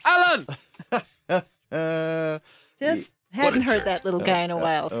 Alan! Just hadn't heard that little guy in a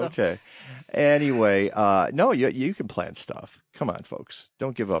while. So. Okay. Anyway, no, you can plant stuff. Come on, folks.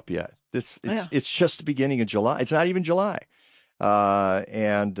 Don't give up yet. It's just the beginning of July. It's not even July.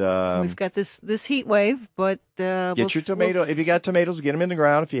 And we've got this heat wave, but get your tomato. If you got tomatoes, get them in the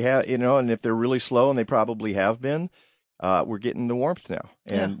ground. If you have, and if they're really slow, and they probably have been, we're getting the warmth now,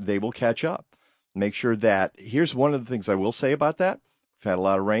 and they will catch up. Make sure that here's one of the things I will say about that. We've had a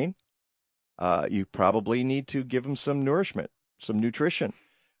lot of rain. You probably need to give them some nourishment, some nutrition.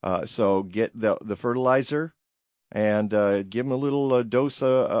 So get the fertilizer, and give them a little dose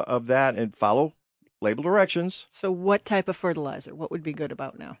of that, and follow label directions. So what type of fertilizer? What would be good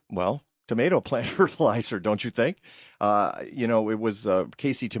about now? Well, tomato plant fertilizer, don't you think? It was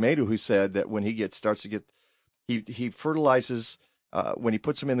Casey Tomato who said that when he he fertilizes when he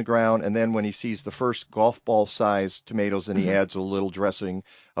puts them in the ground, and then when he sees the first golf ball size tomatoes, then he adds a little dressing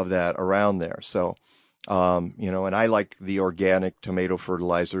of that around there. So, and I like the organic tomato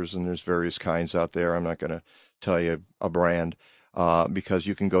fertilizers, and there's various kinds out there. I'm not going to tell you a brand. Because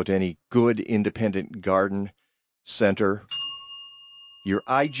you can go to any good independent garden center. Your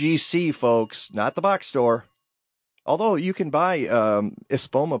IGC, folks, not the box store. Although you can buy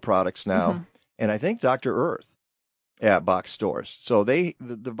Espoma products now, and I think Dr. Earth at box stores. So the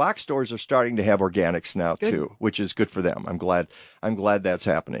box stores are starting to have organics now too, which is good for them. I'm glad that's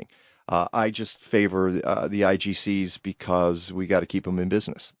happening. I just favor the IGCs because we got to keep them in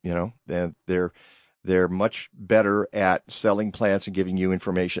business. You know, they're much better at selling plants and giving you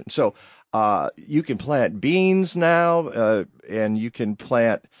information. So you can plant beans now, and you can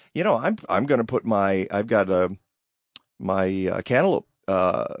plant. You know, I'm going to put I've got my cantaloupe.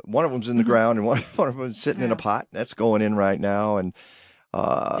 One of them's in the ground, and one of them's sitting in a pot. That's going in right now. And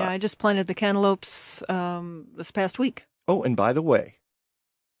I just planted the cantaloupes this past week. Oh, and by the way,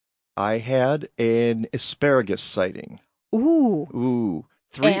 I had an asparagus sighting. Ooh.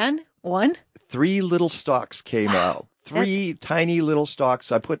 Three little stalks came out. Three tiny little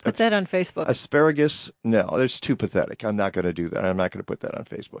stalks. I put that on Facebook. Asparagus. No, that's too pathetic. I'm not going to do that. I'm not going to put that on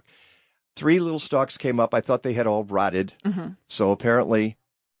Facebook. 3 little stalks came up. I thought they had all rotted. So apparently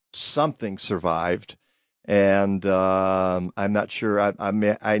something survived. And I'm not sure.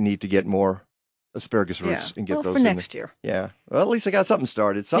 I need to get more asparagus roots and get those for in next year. Yeah. Well, at least I got something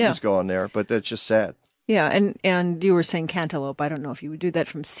started. Something's going there, but that's just sad. Yeah, and you were saying cantaloupe. I don't know if you would do that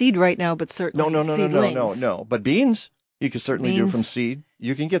from seed right now, but certainly seedlings. No. But beans, you can certainly do from seed.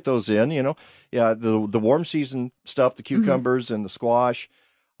 You can get those in, you know. Yeah, the warm season stuff, the cucumbers and the squash.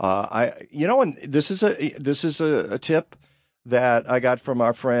 And this is a tip that I got from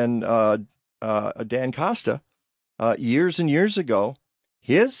our friend Dan Costa years and years ago.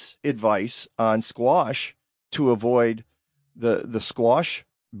 His advice on squash to avoid the squash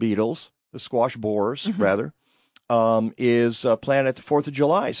beetles, the squash borers, rather, is plant at the 4th of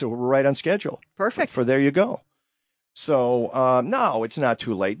July. So we're right on schedule. Perfect. For there you go. So, no, it's not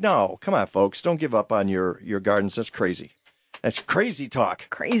too late. No, come on, folks. Don't give up on your gardens. That's crazy. That's crazy talk.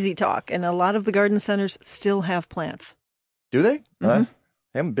 Crazy talk. And a lot of the garden centers still have plants. Do they? I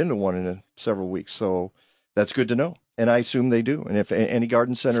haven't been to one in several weeks, so that's good to know. And I assume they do. And if any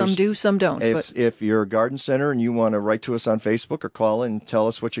garden centers... Some do, some don't. If you're a garden center and you want to write to us on Facebook or call in and tell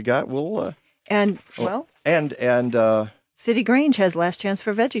us what you got, we'll... City Grange has last chance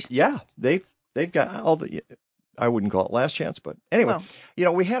for veggies. Yeah, they've got all the... I wouldn't call it last chance, but anyway,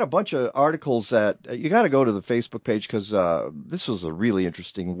 we had a bunch of articles that you got to go to the Facebook page because this was a really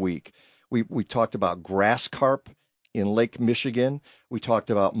interesting week. We talked about grass carp in Lake Michigan. We talked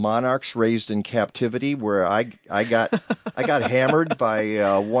about monarchs raised in captivity, where I got hammered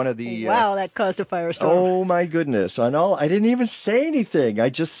by one of the. Wow, that caused a firestorm. Oh my goodness! I didn't even say anything. I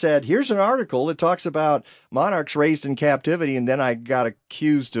just said, "Here's an article that talks about monarchs raised in captivity," and then I got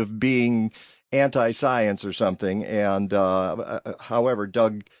accused of being anti-science or something. And however,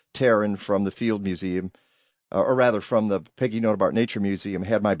 Doug Tarrin from the Field Museum, or rather from the Peggy Notabart Nature Museum,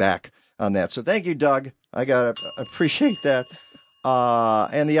 had my back on that. So thank you, Doug. I appreciate that.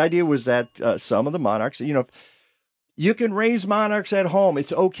 And the idea was that some of the monarchs, you can raise monarchs at home.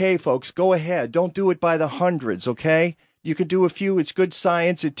 It's okay, folks. Go ahead. Don't do it by the hundreds, okay? You can do a few. It's good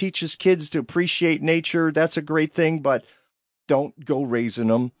science. It teaches kids to appreciate nature. That's a great thing, but don't go raising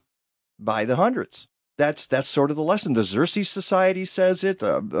them by the hundreds. That's sort of the lesson. The Xerces Society says it.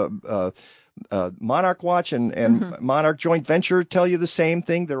 Monarch Watch and Monarch Joint Venture tell you the same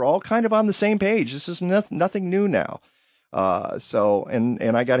thing. They're all kind of on the same page. This is nothing new now.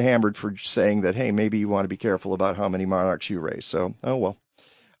 And I got hammered for saying that, hey, maybe you want to be careful about how many monarchs you raise. So, oh well.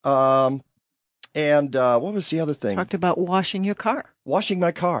 What was the other thing? Talked about washing your car. Washing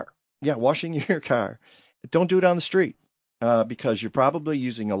my car. Yeah, washing your car. Don't do it on the street because you're probably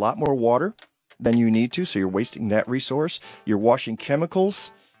using a lot more water than you need to, so you're wasting that resource. You're washing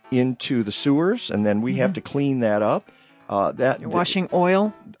chemicals into the sewers, and then we have to clean that up. You're washing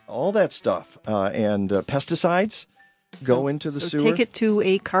oil. All that stuff. And pesticides go into the sewer. Take it to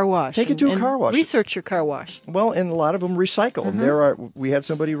a car wash. Take it to a car wash. Research your car wash. Well, and a lot of them recycle. We had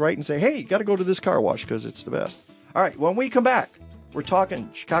somebody write and say, hey, you got to go to this car wash because it's the best. All right, when we come back, we're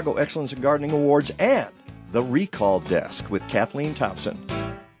talking Chicago Excellence in Gardening Awards and the Recall Desk with Kathleen Thompson.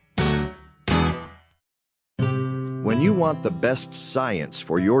 When you want the best science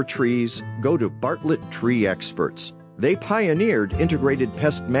for your trees, go to Bartlett Tree Experts. They pioneered integrated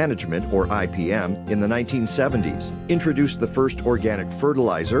pest management, or IPM, in the 1970s, introduced the first organic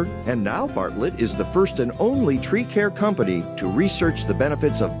fertilizer, and now Bartlett is the first and only tree care company to research the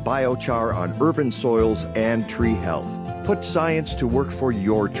benefits of biochar on urban soils and tree health. Put science to work for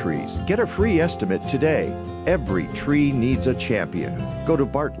your trees. Get a free estimate today. Every tree needs a champion. Go to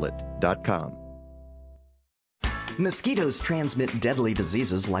bartlett.com. Mosquitoes transmit deadly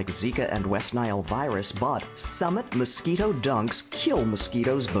diseases like Zika and West Nile virus, but Summit Mosquito Dunks kill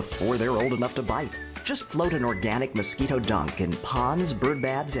mosquitoes before they're old enough to bite. Just float an organic mosquito dunk in ponds, bird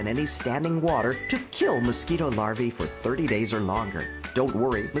baths, and any standing water to kill mosquito larvae for 30 days or longer. Don't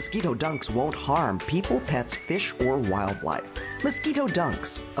worry, mosquito dunks won't harm people, pets, fish, or wildlife. Mosquito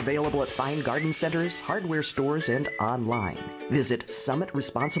dunks, available at fine garden centers, hardware stores, and online. Visit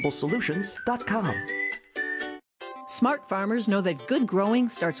summitresponsibleSolutions.com. Smart farmers know that good growing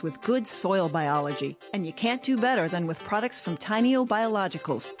starts with good soil biology, and you can't do better than with products from Tineo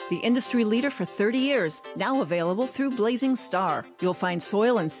Biologicals, the industry leader for 30 years, now available through Blazing Star. You'll find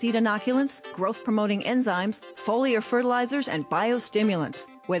soil and seed inoculants, growth-promoting enzymes, foliar fertilizers, and biostimulants.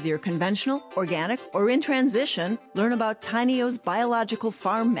 Whether you're conventional, organic, or in transition, learn about Tineo's biological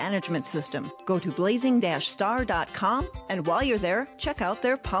farm management system. Go to blazing-star.com, and while you're there, check out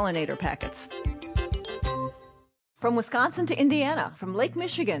their pollinator packets. From Wisconsin to Indiana, from Lake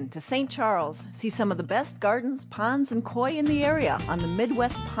Michigan to St. Charles, see some of the best gardens, ponds, and koi in the area on the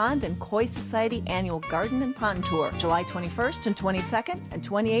Midwest Pond and Koi Society Annual Garden and Pond Tour, July 21st and 22nd and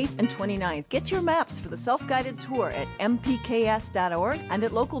 28th and 29th. Get your maps for the self-guided tour at mpks.org and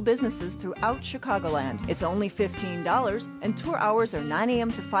at local businesses throughout Chicagoland. It's only $15, and tour hours are 9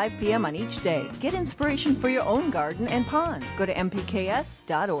 a.m. to 5 p.m. on each day. Get inspiration for your own garden and pond. Go to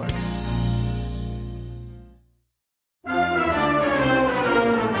mpks.org.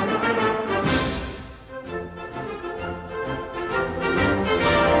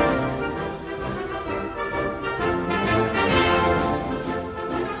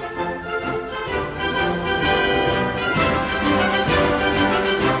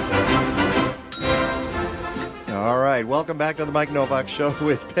 Welcome back to the Mike Novak Show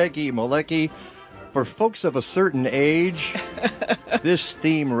with Peggy Malecki. For folks of a certain age, this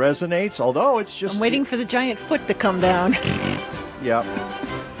theme resonates, although it's just... I'm waiting for the giant foot to come down. Yeah.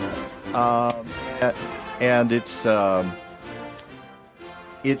 And it's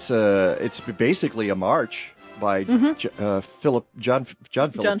basically a march by John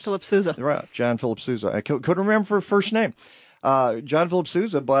Philip Sousa. Right, John Philip Sousa. I couldn't remember her first name. John Philip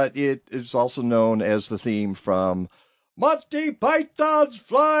Sousa, but it is also known as the theme from Monty Python's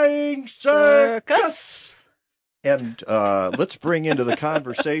Flying Circus. And let's bring into the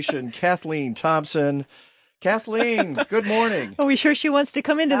conversation Kathleen Thompson. Kathleen, good morning. Are we sure she wants to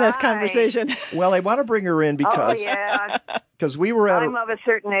come into this conversation? Well, I want to bring her in because we were at I'm of a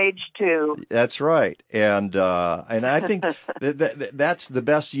certain age too. That's right, and I think that's the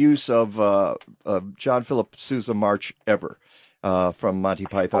best use of John Philip Sousa March ever from Monty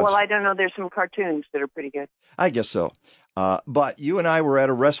Python. Well, I don't know. There's some cartoons that are pretty good. I guess so. But you and I were at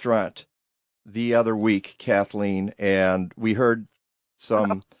a restaurant the other week, Kathleen, and we heard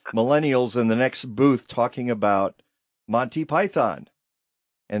some millennials in the next booth talking about Monty Python.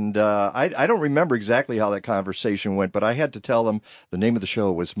 And I don't remember exactly how that conversation went, but I had to tell them the name of the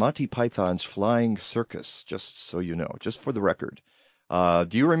show was Monty Python's Flying Circus, just so you know, just for the record. Do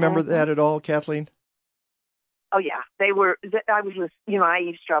you remember that at all, Kathleen? Oh, yeah. They were, I was with, I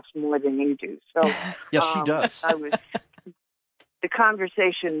eavesdrops more than you do. So yes, she does. The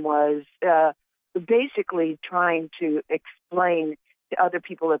conversation was basically trying to explain to other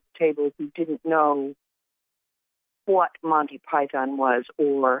people at the table who didn't know what Monty Python was,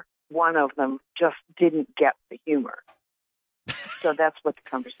 or one of them just didn't get the humor. So that's what the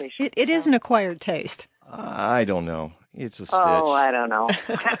conversation It is an acquired taste. I don't know. It's a stitch. Oh, I don't know.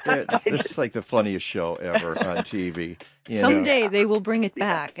 It's like the funniest show ever on TV. Someday they will bring it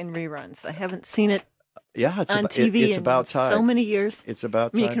back in reruns. I haven't seen it on TV it's about time. So many years. It's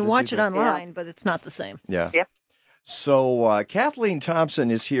about time. You can watch it online, but it's not the same. Yeah. So Kathleen Thompson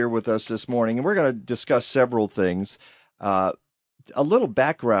is here with us this morning, and we're going to discuss several things. A little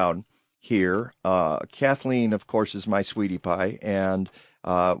background here. Kathleen, of course, is my sweetie pie, and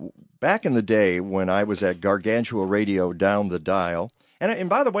back in the day when I was at Gargantua Radio down the dial, and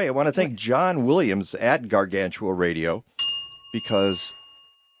by the way, I want to thank John Williams at Gargantua Radio, because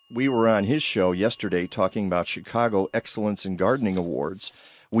we were on his show yesterday talking about Chicago Excellence in Gardening Awards.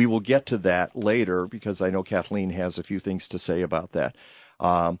 We will get to that later because I know Kathleen has a few things to say about that.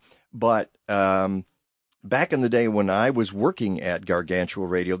 But back in the day when I was working at Gargantua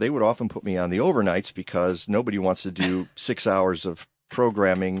Radio, they would often put me on the overnights because nobody wants to do 6 hours of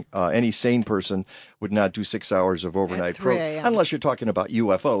programming. Any sane person would not do 6 hours of overnight programming unless you're talking about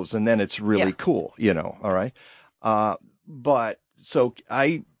UFOs, and then it's really cool, all right? But so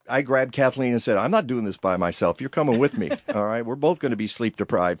I grabbed Kathleen and said, I'm not doing this by myself. You're coming with me. All right. We're both going to be sleep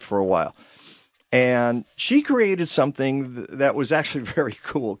deprived for a while. And she created something that was actually very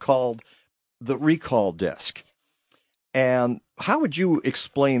cool called the recall desk. And how would you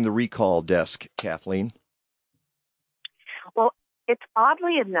explain the recall desk, Kathleen? Well, it's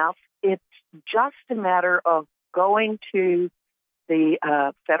oddly enough, it's just a matter of going to the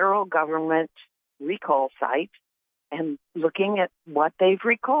federal government recall site and looking at what they've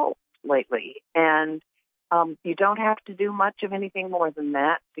recalled lately. And you don't have to do much of anything more than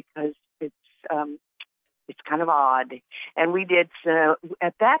that because it's kind of odd. And we did,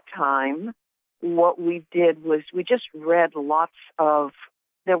 at that time, what we did was we just read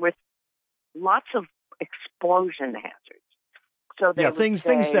there were lots of explosion hazards. So things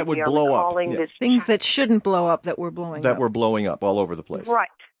that would blow up. Yeah. Things that shouldn't blow up that were blowing up. That were blowing up all over the place. Right.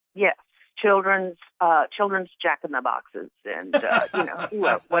 Yes. Children's jack-in-the-boxes and,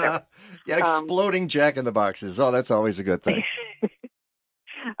 whatever. Yeah, exploding jack-in-the-boxes. Oh, that's always a good thing.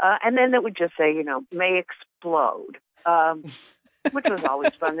 And then it would just say, may explode, which was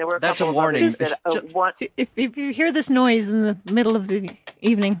always fun. There were a couple a warning. Of that, if you hear this noise in the middle of the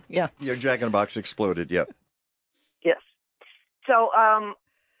evening, yeah. Your jack-in-the-box exploded, yep. Yes. So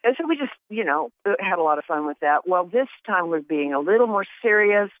we just, had a lot of fun with that. Well, this time we're being a little more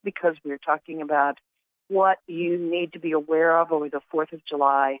serious because we're talking about what you need to be aware of over the 4th of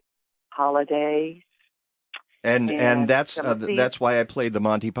July holiday. And that's why I played the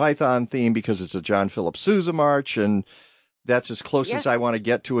Monty Python theme, because it's a John Philip Sousa march, and that's as close as I want to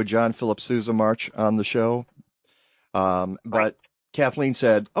get to a John Philip Sousa march on the show. But Kathleen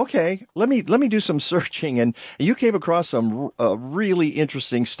said, "Okay, let me do some searching," and you came across some really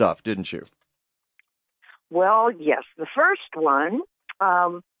interesting stuff, didn't you? Well, yes. The first one,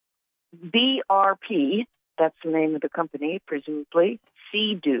 BRP, that's the name of the company, presumably,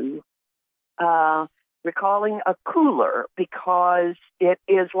 Sea-Doo, recalling a cooler because it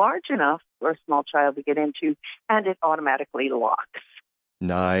is large enough for a small child to get into, and it automatically locks.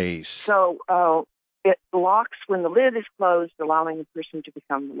 Nice. So it locks when the lid is closed, allowing the person to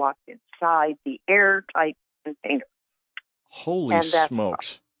become locked inside the airtight container. Holy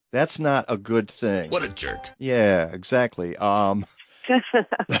smokes. That's not a good thing. What a jerk. Yeah, exactly. So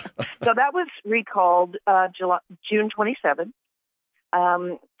that was recalled June 27th,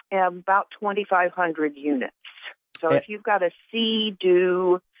 about 2,500 units. So if you've got a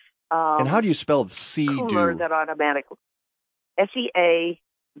Sea-Doo... and how do you spell Sea-Doo? Cooler that automatically...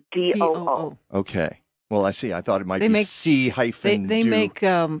 SEADOO. Okay. Well, I see. I thought it might be C-hyphen. They make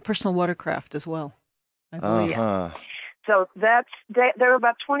personal watercraft as well, I believe. So there are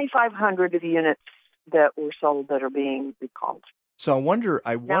about 2,500 of the units that were sold that are being recalled. So I wonder.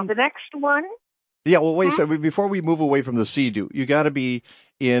 Now the next one. Yeah. Well, wait a second. Before we move away from the Sea-Doo, you got to be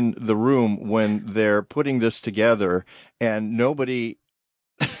in the room when they're putting this together, and nobody.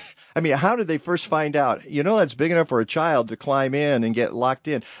 I mean, how did they first find out? That's big enough for a child to climb in and get locked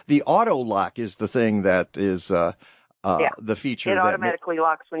in. The auto lock is the thing that is the feature. It automatically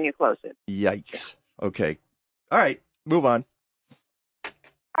locks when you close it. Yikes. Yeah. Okay. All right. Move on.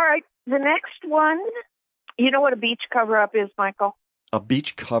 All right. The next one, you know what a beach cover-up is, Michael? A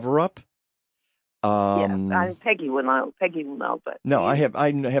beach cover-up? Yes, Peggy will know. But no, I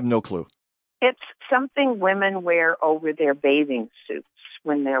have no clue. It's something women wear over their bathing suits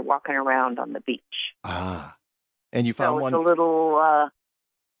when they're walking around on the beach. Ah, and you found one. It's a little,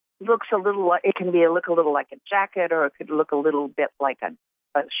 looks a little like, it can look a little like a jacket, or it could look a little bit like a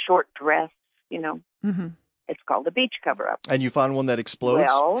short dress, Mm-hmm. It's called a beach cover-up. And you found one that explodes?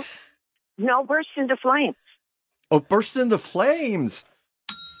 Well, no, bursts into flames. Oh, bursts into flames.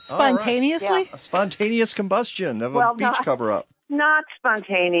 Spontaneously? Right. Yeah. A spontaneous combustion of a beach cover-up. Not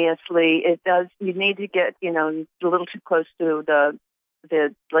spontaneously. It does. You need to get, a little too close to the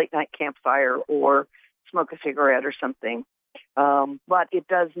late night campfire or smoke a cigarette or something. But it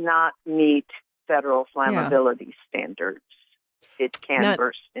does not meet federal flammability standards. It can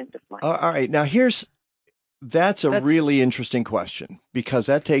burst into flames. All right. Now that's a really interesting question, because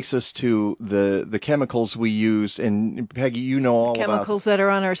that takes us to the chemicals we use. And Peggy, all about chemicals that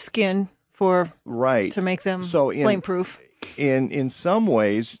are on our skin to make them flameproof. In some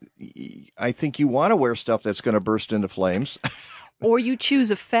ways, I think you want to wear stuff that's going to burst into flames. Or you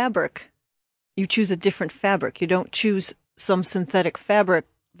choose a fabric. You choose a different fabric. You don't choose some synthetic fabric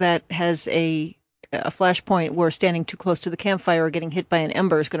that has a flashpoint where standing too close to the campfire or getting hit by an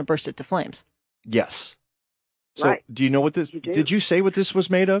ember is going to burst it to flames. Yes. So do you know what this, did you say what this was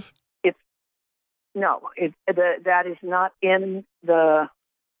made of? That is not in the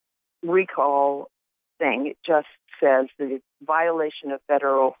recall thing. It just says that it's violation of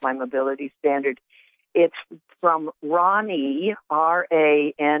federal flammability standard. It's from Ranee,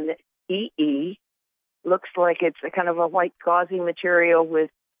 RANEE. Looks like it's a kind of a white gauzy material with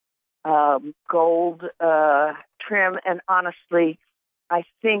gold trim. And honestly, I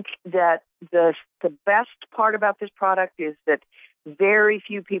think that the best part about this product is that very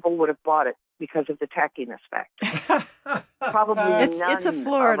few people would have bought it because of the tackiness factor. Probably it's a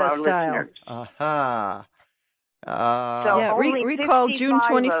Florida of our style. listeners. Aha. So yeah, only recall June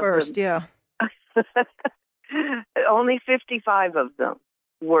 21st. Yeah. Only 55 of them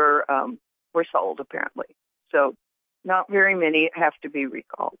were sold, apparently. So not very many have to be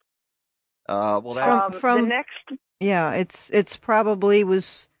recalled. Well, that's from the next. Yeah, it's probably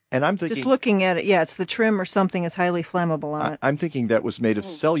was. And I'm thinking, just looking at it, yeah, it's the trim or something is highly flammable on it. I'm thinking that was made of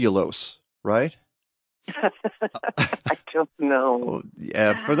cellulose, right? I don't know. Well,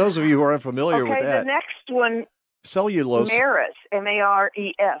 yeah, for those of you who aren't familiar with that. The next one. Cellulose. Mares,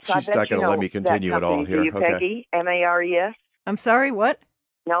 M-A-R-E-S. She's not going to let me continue at all here. Do you, Peggy? M-A-R-E-S? I'm sorry, what?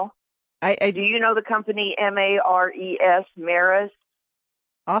 No? I do you know the company M-A-R-E-S, Mares?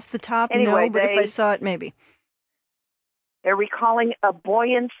 Off the top, anyway, no, but if I saw it, maybe. They're recalling a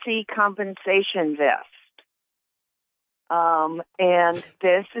buoyancy compensation vest. And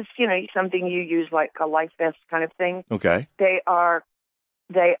this is, something you use like a life vest kind of thing. Okay. They are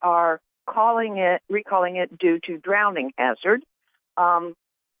recalling it due to drowning hazard.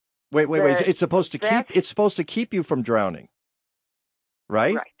 Wait. It's supposed to keep you from drowning,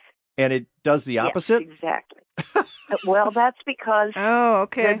 right? Right. And it does the opposite? Yes, exactly. Well, that's because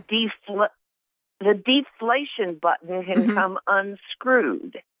okay. The deflation button can come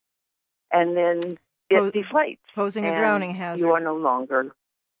unscrewed, and then it deflates, posing a drowning hazard. You are no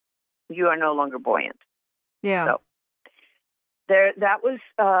longer buoyant. Yeah. So that was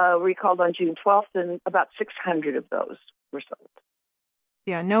recalled on June 12th, and about 600 of those were sold.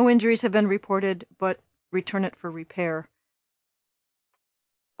 Yeah, no injuries have been reported, but return it for repair.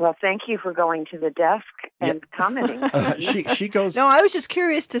 Well, thank you for going to the desk and commenting. She goes. No, I was just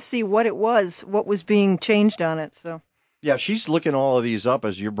curious to see what was being changed on it. So. Yeah, she's looking all of these up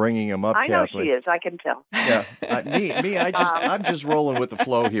as you're bringing them up, I know Kathleen. she is. I can tell. Yeah, I'm just rolling with the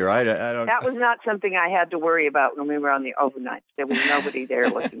flow here. I don't. That was not something I had to worry about when we were on the overnights. There was nobody there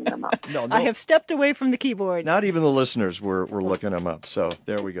looking them up. No. I have stepped away from the keyboard. Not even the listeners were looking them up. So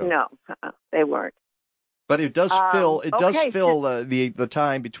there we go. No, they weren't. But it does fill the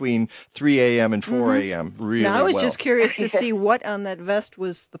time between 3 a.m. and 4 a.m. really well. I was just curious to see what on that vest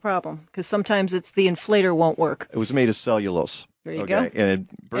was the problem, because sometimes it's the inflator won't work. It was made of cellulose. There you go. And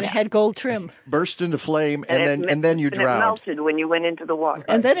it had gold trim. Burst into flame, and then you drowned. It melted when you went into the water.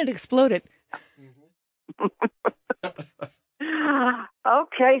 And then it exploded. Okay,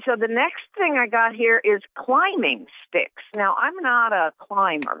 so the next thing I got here is climbing sticks. Now, I'm not a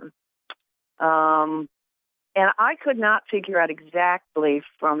climber. And I could not figure out exactly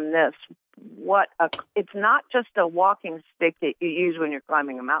from this it's not just a walking stick that you use when you're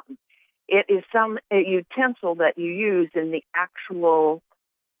climbing a mountain. It is some utensil that you use in the actual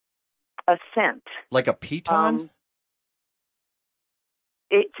ascent. Like a piton?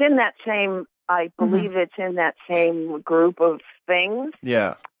 It's in that same, I believe it's in that same group of things.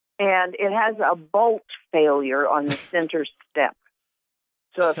 Yeah. And it has a bolt failure on the center step.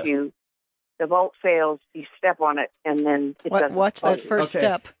 So if the bolt fails, you step on it, and then it doesn't. Watch that first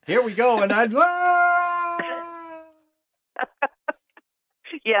step. Here we go, and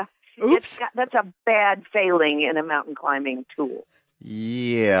yeah. Oops. That's a bad failing in a mountain climbing tool.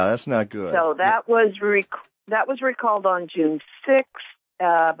 Yeah, that's not good. So that was recalled on June 6th,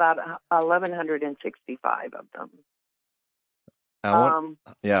 about 1,165 of them.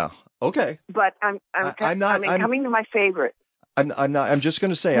 Yeah. Okay. But I'm coming to my favorite. I'm not. I'm just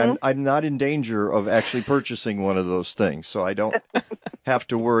going to say I'm not in danger of actually purchasing one of those things, so I don't have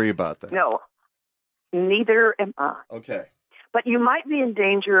to worry about that. No, neither am I. Okay. But you might be in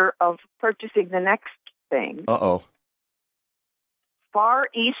danger of purchasing the next thing. Uh-oh. Far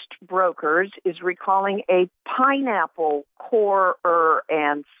East Brokers is recalling a pineapple corer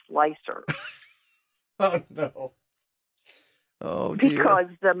and slicer. Oh no. Oh dear. Because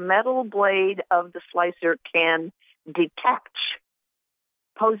the metal blade of the slicer can detach,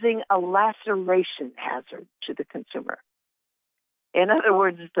 posing a laceration hazard to the consumer. In other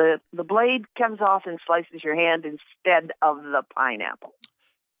words, the blade comes off and slices your hand instead of the pineapple.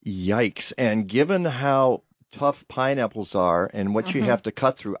 Yikes. And given how tough pineapples are and what you have to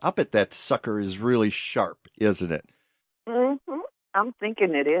cut through, I bet that sucker is really sharp, isn't it? Mm-hmm. I'm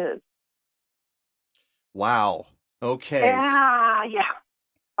thinking it is. Wow. Okay. Yeah.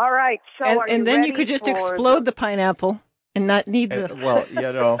 All right. So and then you could just explode the pineapple and not need the... Well,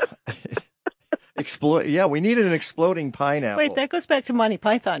 explode. Yeah, we needed an exploding pineapple. Wait, that goes back to Monty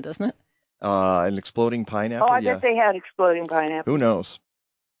Python, doesn't it? An exploding pineapple? Oh, I bet they had exploding pineapple. Who knows?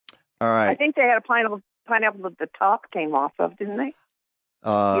 All right. I think they had a pineapple that the top came off of, didn't they?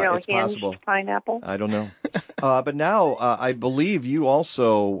 It's hinged possible. pineapple. I don't know. But now I believe you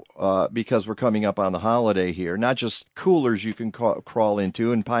also, because we're coming up on the holiday here, not just coolers you can crawl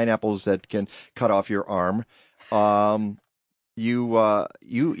into and pineapples that can cut off your arm. You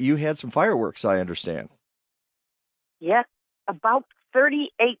had some fireworks, I understand. Yes, about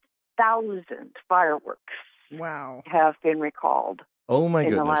 38,000 fireworks. Wow. Have been recalled. Oh my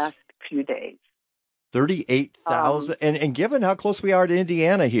goodness. In the last few days. 38,000. And given how close we are to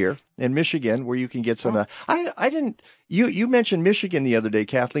Indiana here in Michigan, where you can get some, you mentioned Michigan the other day,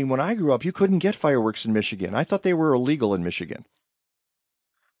 Kathleen. When I grew up, you couldn't get fireworks in Michigan. I thought they were illegal in Michigan.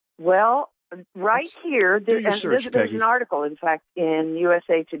 Well, here, there's Peggy. an article, in fact, in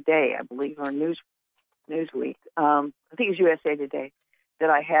USA Today, I believe, or Newsweek. I think it's USA Today that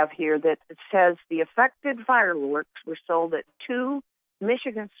I have here that says the affected fireworks were sold at 2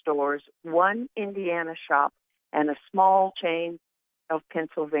 Michigan stores, 1 Indiana shop, and a small chain of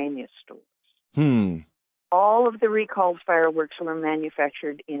Pennsylvania stores. All of the recalled fireworks were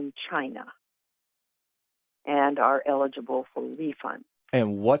manufactured in China and are eligible for refund.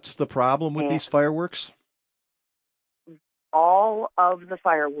 And what's the problem with these fireworks? All of the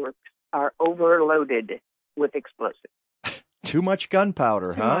fireworks are overloaded with explosives. Too much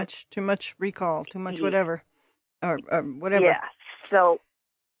gunpowder, huh? Too much recall, too much whatever. Or whatever. Yeah. So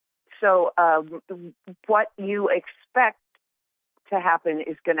what you expect to happen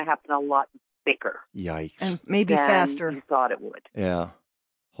is going to happen a lot bigger. Yikes. And maybe than faster. you thought it would. Yeah.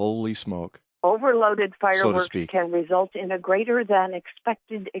 Holy smoke. Overloaded fireworks speak. can result in a greater than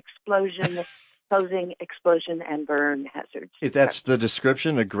expected explosion, posing explosion and burn hazards. If that's the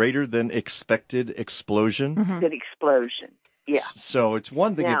description, a greater than expected explosion? Good explosion. Yeah. So it's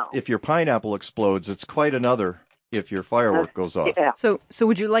one thing if your pineapple explodes, it's quite another if your firework goes off. Yeah. So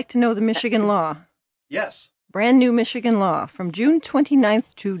would you like to know the Michigan law? Yes. Brand new Michigan law. From June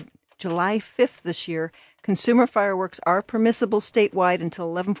 29th to July 5th this year, consumer fireworks are permissible statewide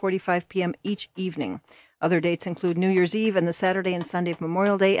until 11:45 p.m. each evening. Other dates include New Year's Eve and the Saturday and Sunday of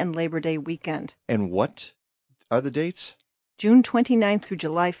Memorial Day and Labor Day weekend. And what are the dates? June 29th through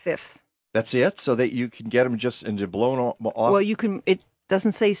July 5th. That's it? So that you can get them just into blown off? Well, you can. It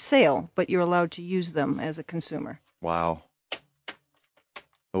doesn't say sale, but you're allowed to use them as a consumer. Wow.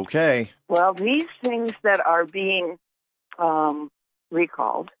 Okay. Well, these things that are being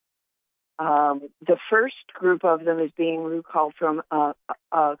recalled, the first group of them is being recalled from a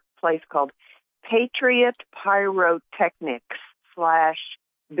place called Patriot Pyrotechnics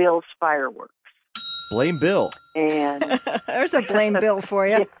 / Bill's Fireworks. Blame Bill. And there's a blame Bill for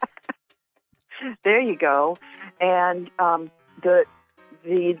you. There you go. And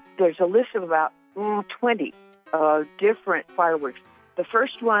there's a list of about 20 different fireworks. The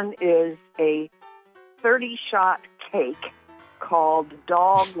first one is a 30-shot cake called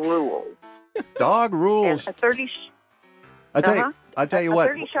Dog Rules. Dog Rules. And a 30. I tell you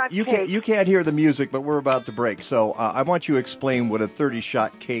what, you can't hear the music, but we're about to break. So I want you to explain what a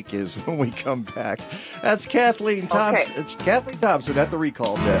 30-shot cake is when we come back. That's Kathleen Thompson. Okay. It's Kathleen Thompson at the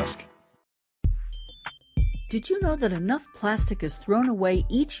recall desk. Did you know that enough plastic is thrown away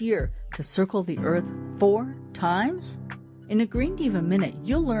each year to circle the Earth 4 times? In a Green Diva Minute,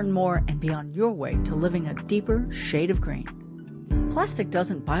 you'll learn more and be on your way to living a deeper shade of green. Plastic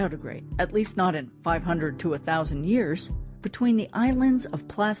doesn't biodegrade, at least not in 500 to 1,000 years. Between the islands of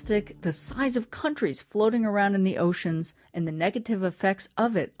plastic, the size of countries floating around in the oceans, and the negative effects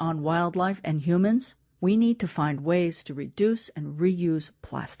of it on wildlife and humans, we need to find ways to reduce and reuse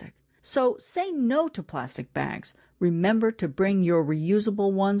plastic. So say no to plastic bags. Remember to bring your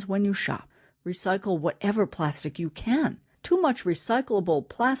reusable ones when you shop. Recycle whatever plastic you can. Too much recyclable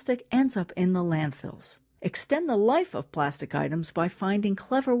plastic ends up in the landfills. Extend the life of plastic items by finding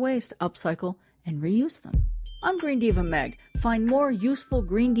clever ways to upcycle and reuse them. I'm Green Diva Meg. Find more useful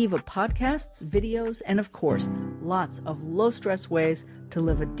Green Diva podcasts, videos, and of course, lots of low-stress ways to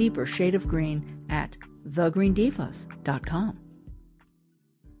live a deeper shade of green at thegreendivas.com.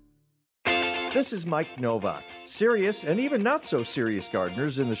 This is Mike Novak. Serious and even not so serious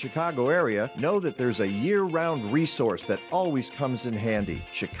gardeners in the Chicago area know that there's a year-round resource that always comes in handy.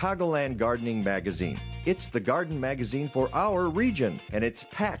 Chicagoland Gardening Magazine. It's the garden magazine for our region, and it's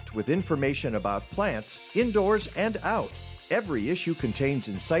packed with information about plants, indoors and out. Every issue contains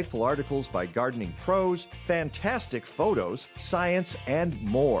insightful articles by gardening pros, fantastic photos, science, and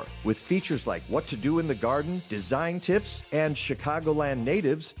more. With features like what to do in the garden, design tips, and Chicagoland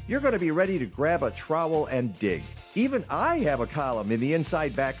natives, you're going to be ready to grab a trowel and dig. Even I have a column in the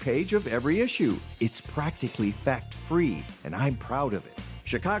inside back page of every issue. It's practically fact-free, and I'm proud of it.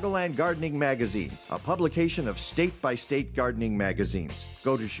 Chicagoland Gardening Magazine, a publication of state-by-state gardening magazines.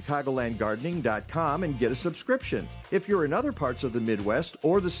 Go to chicagolandgardening.com and get a subscription. If you're in other parts of the Midwest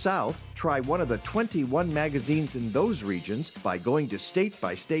or the South, try one of the 21 magazines in those regions by going to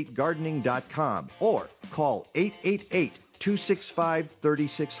statebystategardening.com or call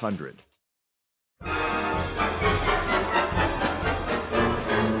 888-265-3600.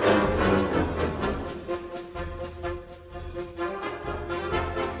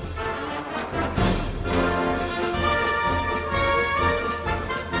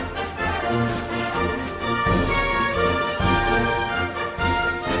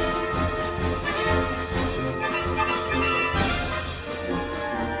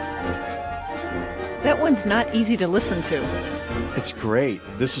 That one's not easy to listen to. It's great.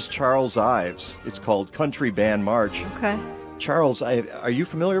 This is Charles Ives. It's called Country Band March. Okay. Charles, are you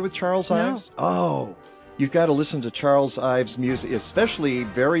familiar with Charles Ives? Oh, you've got to listen to Charles Ives' music, especially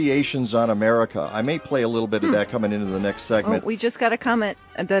Variations on America. I may play a little bit of that coming into the next segment. Oh, we just got a comment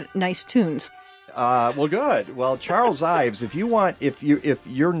that nice tunes. Well, good. Well, Charles Ives, if you're not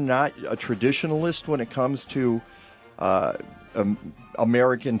a traditionalist when it comes to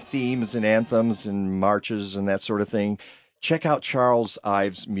American themes and anthems and marches and that sort of thing, check out Charles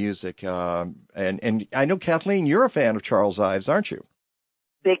Ives' music. And I know, Kathleen, you're a fan of Charles Ives, aren't you?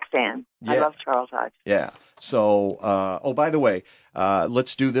 Big fan. Yeah. I love Charles Ives. Yeah. So, by the way,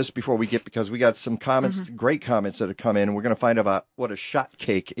 let's do this before because we got some comments, great comments that have come in, and we're going to find out about what a shot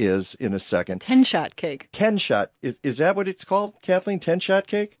cake is in a second. 10-shot cake. 10-shot. Is that what it's called, Kathleen? 10-shot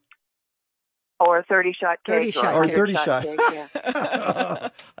cake? Or a 30-shot cake. 30-shot cake, yeah.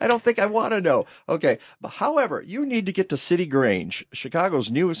 I don't think I want to know. Okay. But however, you need to get to City Grange, Chicago's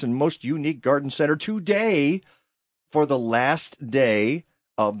newest and most unique garden center, today for the last day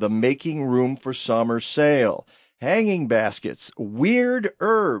of the Making Room for Summer sale. Hanging baskets, weird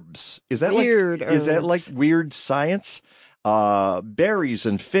herbs. Is that like weird science? Berries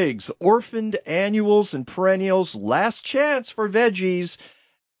and figs, orphaned annuals and perennials, last chance for veggies,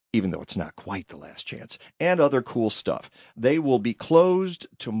 even though it's not quite the last chance, and other cool stuff. They will be closed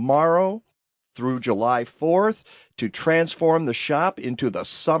tomorrow through July 4th to transform the shop into the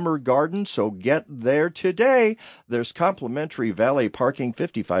summer garden, so get there today. There's complimentary valet parking,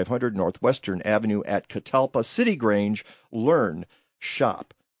 5500 Northwestern Avenue at Catalpa. City Grange. Learn,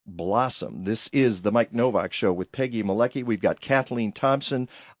 shop, blossom. This is the Mike Novak Show with Peggy Malecki. We've got Kathleen Thompson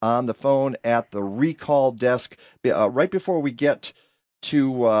on the phone at the recall desk. Right before we get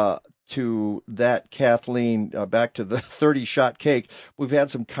to that, Kathleen, back to the 30-shot cake, we've had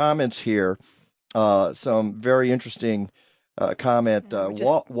some comments here. Some very interesting comment.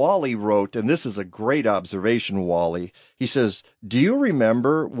 Wally wrote, and this is a great observation, Wally. He says, do you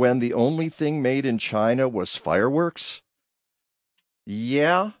remember when the only thing made in China was fireworks?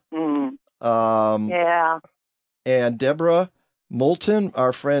 Yeah. Yeah. And Deborah Moulton,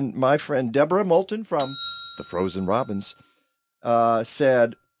 my friend Deborah Moulton from the Frozen Robins,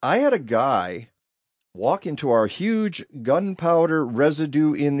 said, I had a guy walk into our huge gunpowder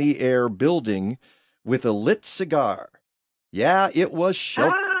residue in the air building with a lit cigar. Yeah, it was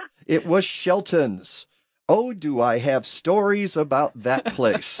Shelton's. Oh, do I have stories about that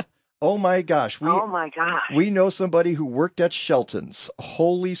place. Oh my gosh. We know somebody who worked at Shelton's.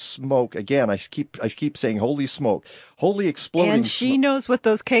 Holy smoke. Again, I keep saying holy smoke. Holy exploding. And she knows what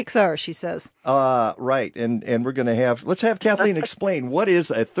those cakes are, she says. Right. And we're going to let's have Kathleen explain what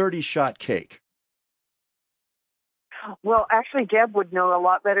is a 30-shot cake. Well, actually, Deb would know a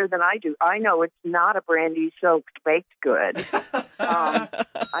lot better than I do. I know it's not a brandy-soaked baked good. I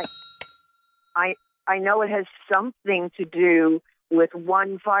know it has something to do with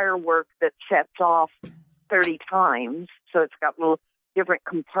one firework that sets off 30 times, so it's got little different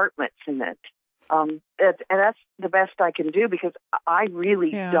compartments in it. And that's the best I can do because I really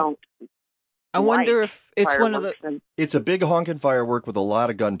don't. I wonder if it's one of the... It's a big honking firework with a lot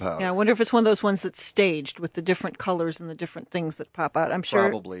of gunpowder. Yeah, I wonder if it's one of those ones that's staged with the different colors and the different things that pop out. I'm sure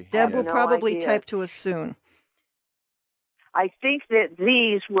probably. Deb will probably type to us soon. I think that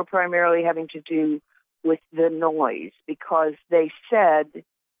these were primarily having to do with the noise because they said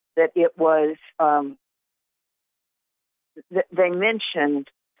that it was... they mentioned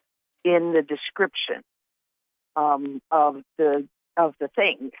in the description of the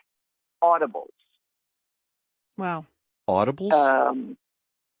thing, audibles. Wow. Audibles?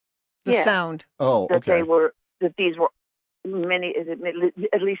 The sound. Oh, okay. That these were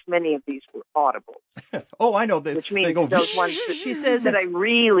at least many of these were audible. Oh, I know. Which means they go, those ones she says that I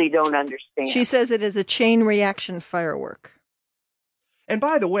really don't understand. She says it is a chain reaction firework. And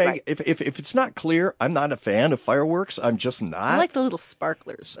by the way, if it's not clear, I'm not a fan of fireworks. I'm just not. I like the little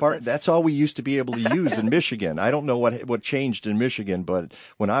sparklers. That's all we used to be able to use in Michigan. I don't know what changed in Michigan, but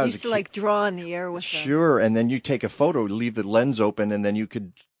when I was used to like draw in the air with sure, and then you take a photo, leave the lens open, and then you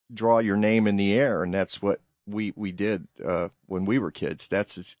could draw your name in the air, and that's what we did when we were kids.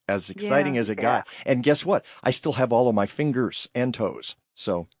 That's as exciting as it got. And guess what? I still have all of my fingers and toes.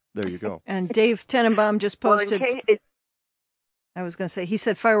 So there you go. And Dave Tenenbaum just posted. I was going to say, he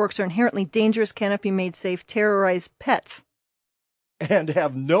said fireworks are inherently dangerous, cannot be made safe, terrorize pets. And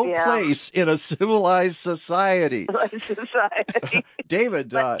have no place in a civilized society. David.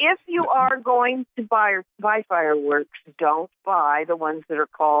 But if you are going to buy fireworks, don't buy the ones that are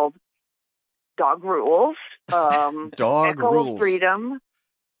called dog rules. Dog Echo rules. Of freedom.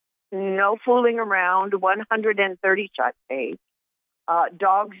 No fooling around. 130 shot pace.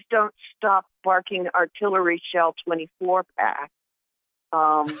 Dogs don't stop barking artillery shell 24 pack.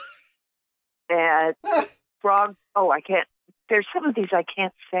 And frogs. Oh, I can't. There's some of these I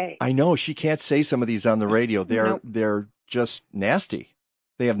can't say. I know she can't say some of these on the radio. They're just nasty.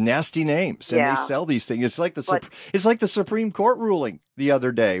 They have nasty names, and they sell these things. It's like the Supreme Court ruling the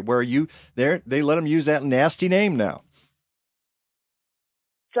other day, where they let them use that nasty name now.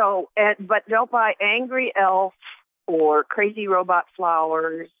 So, but don't buy Angry Elf or Crazy Robot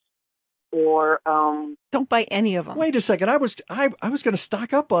Flowers. Or don't buy any of them. Wait a second, I was going to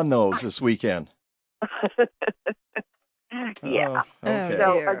stock up on those this weekend. Yeah. Okay.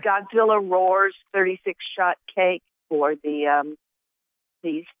 So a Godzilla Roars 36-shot cake, or the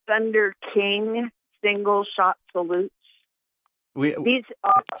Thunder King single-shot salutes. These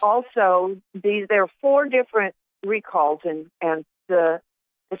are also there are 4 different recalls, and the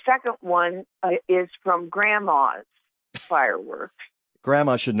second one is from Grandma's fireworks.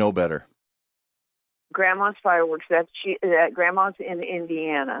 Grandma should know better. Grandma's fireworks. Grandma's in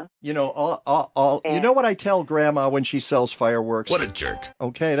Indiana. You know, you know what I tell Grandma when she sells fireworks? What a jerk.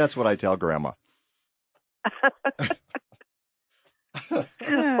 Okay, that's what I tell Grandma.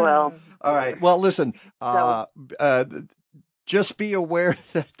 Well, all right. Well, listen. Just be aware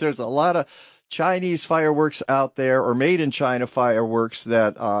that there's a lot of Chinese fireworks out there, or made in China fireworks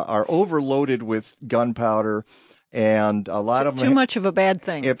that are overloaded with gunpowder. And a lot of them too much of a bad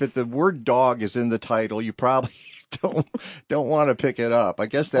thing. If the word dog is in the title, you probably don't want to pick it up. I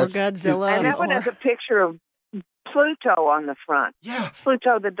guess that's or Godzilla. And that one has a picture of Pluto on the front. Yeah,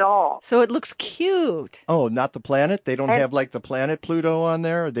 Pluto the doll. So it looks cute. Oh, not the planet? They don't have like the planet Pluto on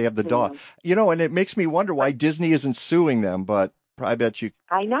there. They have the dog. You know, and it makes me wonder why Disney isn't suing them. But I bet you.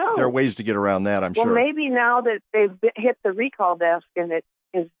 I know there are ways to get around that. I'm sure. Well, maybe now that they've hit the recall desk and it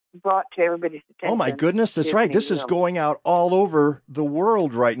is brought to everybody's attention. Oh my goodness, that's right. This is going out all over the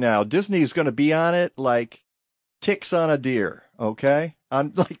world right now. Disney's going to be on it like ticks on a deer, okay?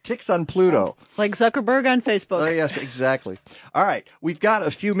 Like ticks on Pluto. Like Zuckerberg on Facebook. Oh, yes, exactly. All right, we've got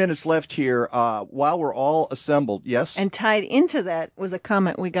a few minutes left here while we're all assembled. Yes? And tied into that was a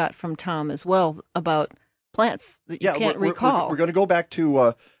comment we got from Tom as well about plants that you can't recall. We're going to go back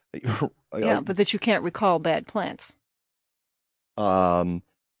to... but that you can't recall bad plants.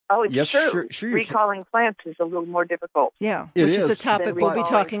 Oh, it's true. Sure recalling plants is a little more difficult. Yeah, which is a topic we'll be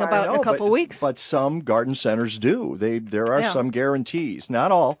talking about in a couple of weeks. But some garden centers do. There are some guarantees.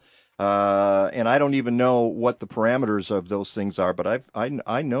 Not all. And I don't even know what the parameters of those things are, but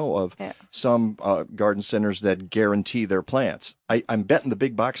I know of some garden centers that guarantee their plants. I'm betting the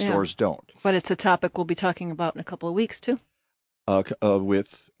big box stores don't. But it's a topic we'll be talking about in a couple of weeks, too.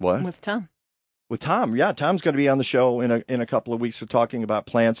 With what? With Tom. With Tom, yeah, Tom's going to be on the show in a couple of weeks for talking about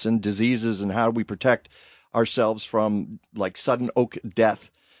plants and diseases and how do we protect ourselves from like sudden oak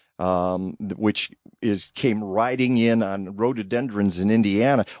death, which came riding in on rhododendrons in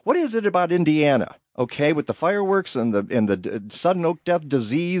Indiana. What is it about Indiana? Okay, with the fireworks and the sudden oak death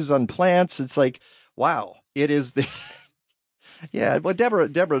disease on plants, it's like, wow, it is the. Yeah, well,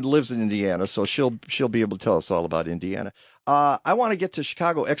 Deborah lives in Indiana, so she'll be able to tell us all about Indiana. I want to get to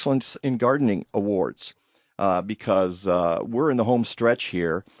Chicago Excellence in Gardening Awards because we're in the home stretch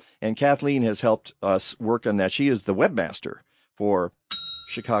here, and Kathleen has helped us work on that. She is the webmaster for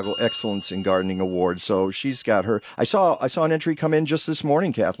Chicago Excellence in Gardening Awards, so she's got her. I saw an entry come in just this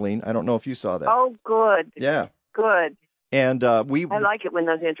morning, Kathleen. I don't know if you saw that. Oh, good. Yeah. Good. And I like it when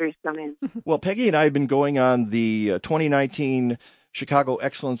those entries come in. Well, Peggy and I have been going on the 2019 Chicago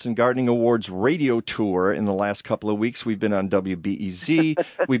Excellence in Gardening Awards radio tour in the last couple of weeks. We've been on WBEZ.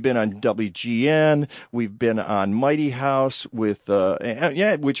 We've been on WGN. We've been on Mighty House with,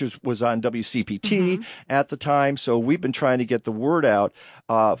 which was on WCPT at the time. So we've been trying to get the word out.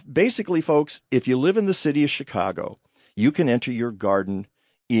 Basically, folks, if you live in the city of Chicago, you can enter your garden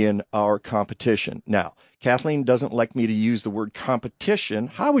in our competition. Now, Kathleen doesn't like me to use the word competition.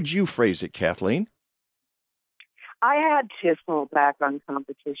 How would you phrase it, Kathleen? I had to fall back on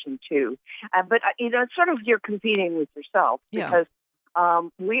competition too, but it's sort of you're competing with yourself because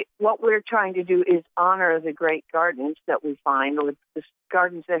what we're trying to do is honor the great gardens that we find, or the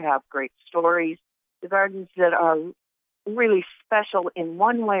gardens that have great stories, the gardens that are really special in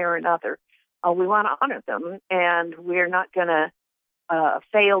one way or another. We want to honor them, and we're not going to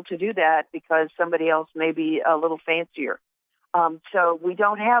fail to do that because somebody else may be a little fancier. So we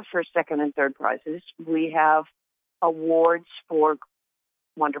don't have first, second, and third prizes. We have awards for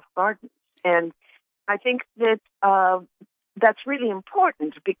wonderful gardens. And I think that that's really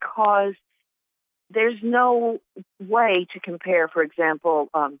important because there's no way to compare. For example,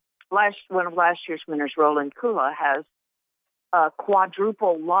 one of last year's winners, Roland Kula, has a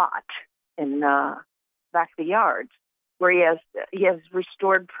quadruple lot in back of the yards where he has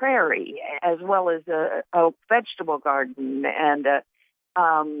restored prairie as well as a vegetable garden and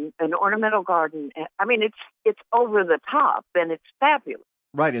an ornamental garden. I mean, it's over the top and it's fabulous.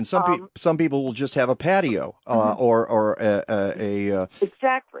 Right, and some people will just have a patio or a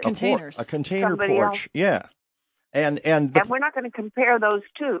exactly containers, a container Somebody porch. else. Yeah, and we're not going to compare those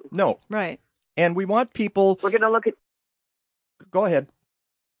two. No, right. And we want people. We're going to look at. Go ahead.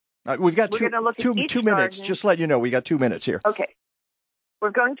 We've got two minutes. garden. Just let you know, we got 2 minutes here. Okay. We're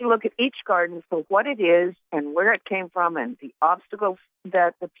going to look at each garden for what it is and where it came from and the obstacles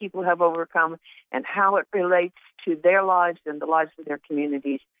that the people have overcome and how it relates to their lives and the lives of their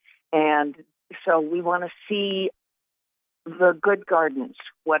communities. And so we want to see the good gardens,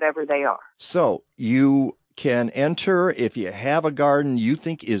 whatever they are. So you can enter if you have a garden you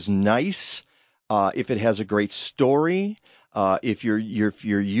think is nice, if it has a great story, if you're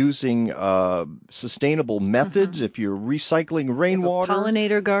using sustainable methods, if you're recycling rainwater,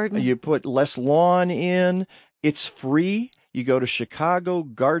 pollinator garden, you put less lawn in. It's free. You go to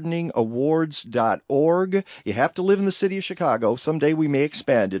ChicagoGardeningAwards.org. You have to live in the city of Chicago. Someday we may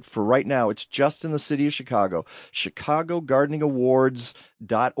expand it. For right now, it's just in the city of Chicago.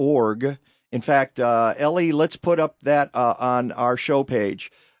 ChicagoGardeningAwards.org. In fact, Ellie, let's put up that on our show page.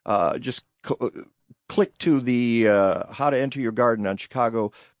 Just click to the how to enter your garden on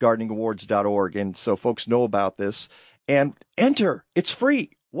ChicagoGardeningAwards.org, and so folks know about this. And enter. It's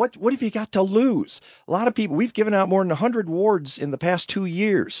free. What have you got to lose? A lot of people, we've given out more than 100 awards in the past 2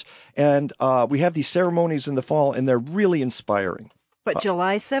 years, and we have these ceremonies in the fall, and they're really inspiring. But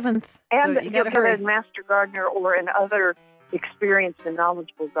July 7th. And so if you're a master gardener or an other experienced and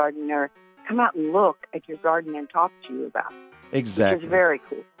knowledgeable gardener, come out and look at your garden and talk to you about it. Exactly. Which is very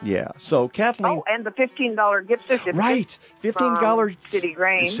cool. Yeah. So, Kathleen. Oh, and the $15 gift certificate. Right. $15 City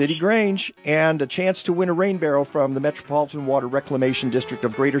Grange. City Grange, and a chance to win a rain barrel from the Metropolitan Water Reclamation District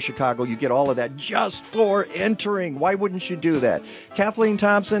of Greater Chicago. You get all of that just for entering. Why wouldn't you do that? Kathleen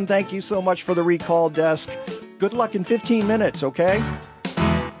Thompson, thank you so much for the recall desk. Good luck in 15 minutes, okay?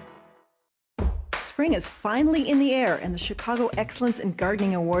 Spring is finally in the air, and the Chicago Excellence in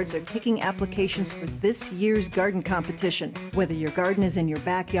Gardening Awards are taking applications for this year's garden competition. Whether your garden is in your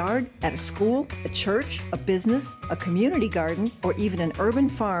backyard, at a school, a church, a business, a community garden, or even an urban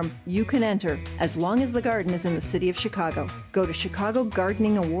farm, you can enter, as long as the garden is in the city of Chicago. Go to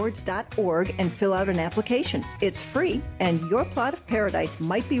ChicagoGardeningAwards.org and fill out an application. It's free, and your plot of paradise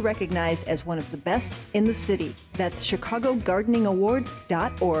might be recognized as one of the best in the city. That's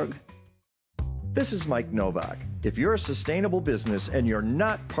ChicagoGardeningAwards.org. This is Mike Novak. If you're a sustainable business and you're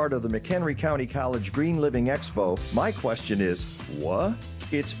not part of the McHenry County College Green Living Expo, my question is, what?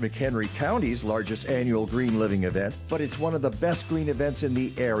 It's McHenry County's largest annual green living event, but it's one of the best green events in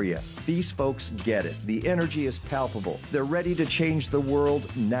the area. These folks get it. The energy is palpable. They're ready to change the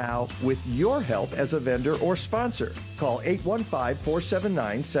world now with your help as a vendor or sponsor. Call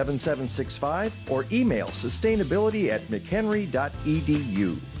 815-479-7765 or email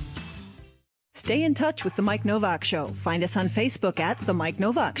sustainability@mchenry.edu. Stay in touch with The Mike Novak Show. Find us on Facebook at The Mike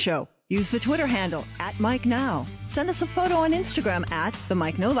Novak Show. Use the Twitter handle @MikeNow. Send us a photo on Instagram at The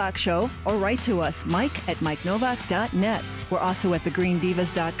Mike Novak Show, or write to us, mike@mikenovak.net. We're also at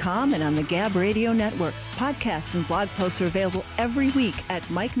thegreendivas.com and on the Gab Radio Network. Podcasts and blog posts are available every week at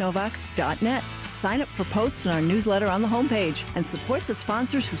mikenovak.net. Sign up for posts in our newsletter on the homepage and support the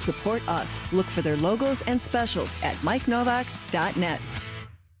sponsors who support us. Look for their logos and specials at mikenovak.net.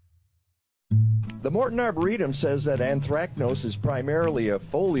 The Morton Arboretum says that anthracnose is primarily a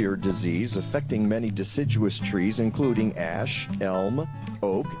foliar disease affecting many deciduous trees, including ash, elm,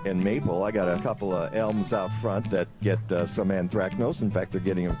 oak, and maple. I got a couple of elms out front that get some anthracnose. In fact, they're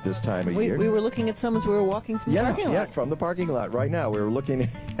getting them this time of year. We were looking at some as we were walking from the parking lot. Yeah, from the parking lot right now. We were looking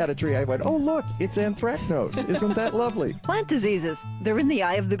at a tree. I went, oh, look, it's anthracnose. Isn't that lovely? Plant diseases. They're in the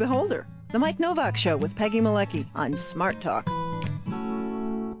eye of the beholder. The Mike Novak Show with Peggy Malecki on Smart Talk.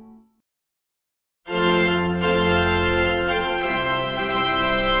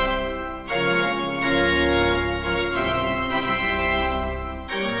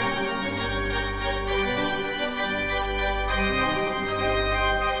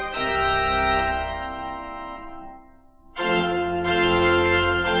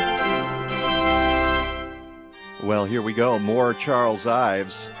 Well, here we go. More Charles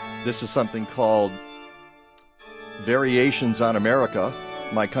Ives. This is something called Variations on America,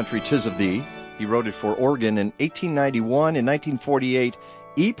 My Country 'Tis of Thee. He wrote it for organ in 1891. In 1948,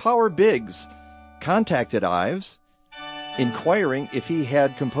 E. Power Biggs contacted Ives, inquiring if he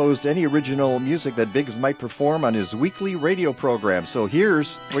had composed any original music that Biggs might perform on his weekly radio program. So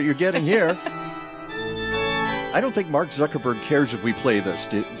here's what you're getting here. I don't think Mark Zuckerberg cares if we play this.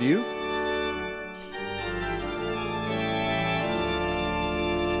 Do you?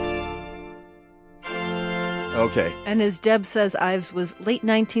 Okay. And as Deb says, Ives was late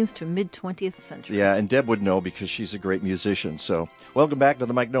 19th to mid 20th century. Yeah, and Deb would know because she's a great musician. So welcome back to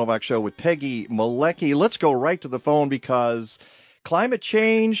the Mike Novak Show with Peggy Malecki. Let's go right to the phone because climate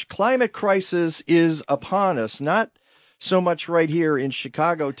change, climate crisis is upon us. Not so much right here in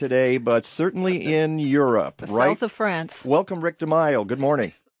Chicago today, but certainly in Europe, right? South of France. Welcome, Rick DeMaio. Good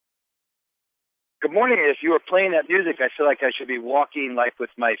morning. Good morning. If you were playing that music, I feel like I should be walking like with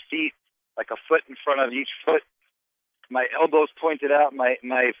my feet, like a foot in front of each foot. My elbows pointed out, my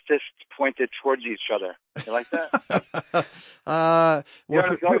fists pointed towards each other. You like that? You know what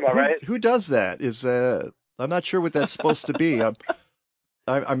I'm talking about, right? Who does that? I'm not sure what that's supposed to be.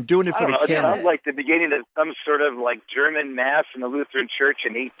 I'm doing it for the camera. It sounds like the beginning of some sort of like German mass in the Lutheran Church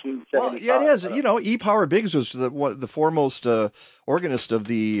in 1875. Well, yeah, it is. You know, E. Power Biggs was the foremost organist of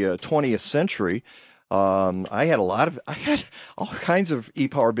the 20th century. I had all kinds of E.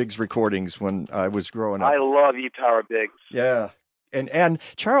 Power Biggs recordings when I was growing up. I love E. Power Biggs. Yeah. And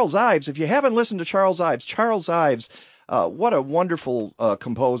Charles Ives, if you haven't listened to Charles Ives, what a wonderful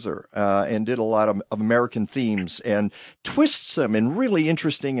composer, and did a lot of American themes and twists them in really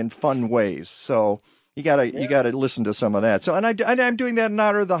interesting and fun ways. So you gotta listen to some of that. So, and I'm doing that in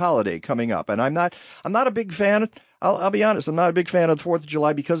honor of the holiday coming up. And I'm not a big fan. I'll be honest. I'm not a big fan of the 4th of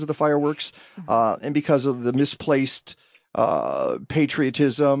July because of the fireworks, and because of the misplaced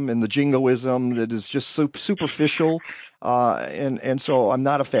patriotism and the jingoism that is just superficial. And so I'm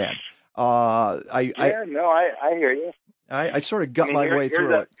not a fan. I hear you. I sort of got my way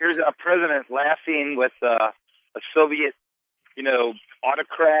through it. Here's a president laughing with a Soviet,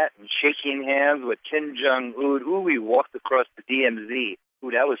 autocrat and shaking hands with Kim Jong-un. Ooh, we walked across the DMZ. Ooh,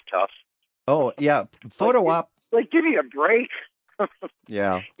 that was tough. Oh, yeah. Photo op. Like, give me a break.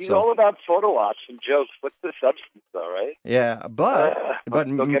 Yeah. He's all about photo ops and jokes. What's the substance, though, right? Yeah, but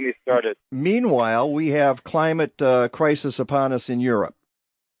don't get me started. Meanwhile, we have climate crisis upon us in Europe.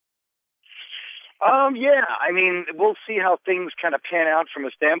 Yeah, I mean, we'll see how things kind of pan out from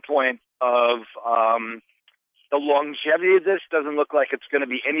a standpoint of the longevity of this. Doesn't look like it's going to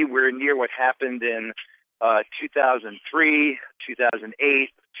be anywhere near what happened in 2003, 2008,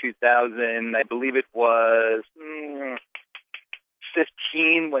 2000, I believe it was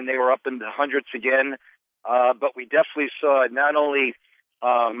 15 when they were up in the hundreds again. But we definitely saw not only,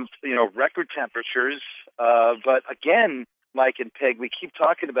 record temperatures, but again, Mike and Peg, we keep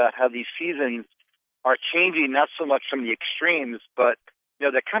talking about how these seasons are changing, not so much from the extremes, but,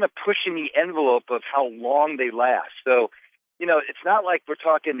 they're kind of pushing the envelope of how long they last. So, it's not like we're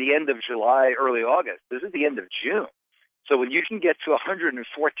talking the end of July, early August. This is the end of June. So when you can get to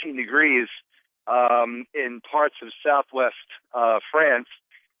 114 degrees in parts of southwest France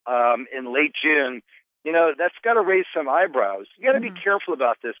in late June, that's got to raise some eyebrows. You got to be careful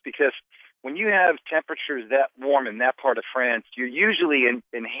about this because when you have temperatures that warm in that part of France, you're usually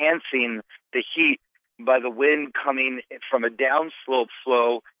enhancing the heat by the wind coming from a downslope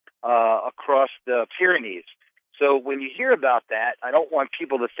flow across the Pyrenees. So when you hear about that, I don't want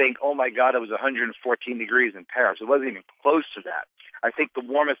people to think, oh, my God, it was 114 degrees in Paris. It wasn't even close to that. I think the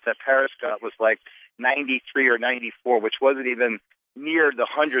warmest that Paris got was like 93 or 94, which wasn't even near the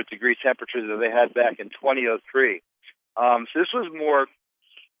 100-degree temperatures that they had back in 2003. So this was more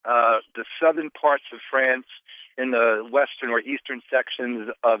the southern parts of France in the western or eastern sections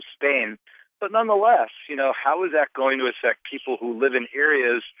of Spain But nonetheless, how is that going to affect people who live in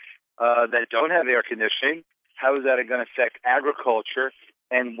areas that don't have air conditioning? How is that going to affect agriculture?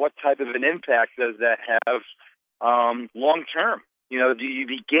 And what type of an impact does that have long term? Do you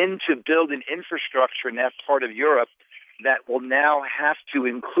begin to build an infrastructure in that part of Europe that will now have to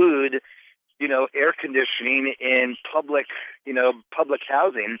include, air conditioning in public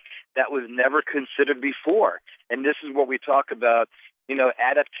housing that was never considered before? And this is what we talk about,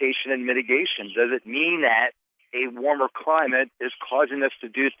 adaptation and mitigation. Does it mean that a warmer climate is causing us to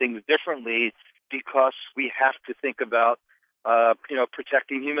do things differently because we have to think about,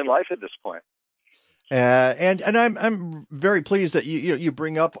 protecting human life at this point? And I'm very pleased that you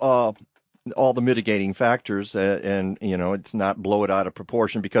bring up all the mitigating factors, and it's not blow it out of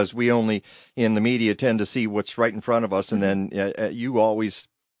proportion, because we only in the media tend to see what's right in front of us, and then you always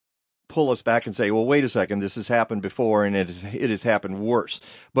pull us back and say, well, wait a second, this has happened before, and it has happened worse.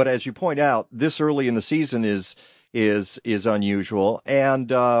 But as you point out, this early in the season is unusual, and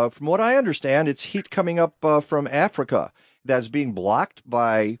from what I understand, it's heat coming up from Africa that's being blocked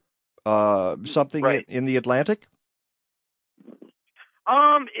by something in the Atlantic?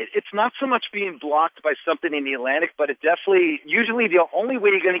 It's not so much being blocked by something in the Atlantic, but usually the only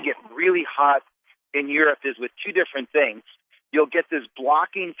way you're going to get really hot in Europe is with two different things. You'll get this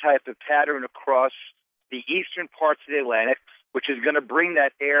blocking type of pattern across the eastern parts of the Atlantic, which is going to bring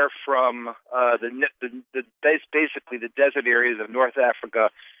that air from basically the desert areas of North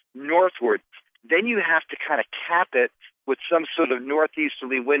Africa northward. Then you have to kind of cap it with some sort of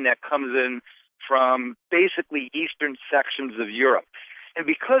northeasterly wind that comes in from basically eastern sections of Europe. And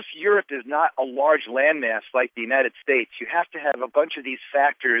because Europe is not a large landmass like the United States, you have to have a bunch of these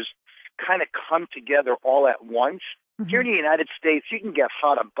factors kind of come together all at once. Mm-hmm. Here in the United States, you can get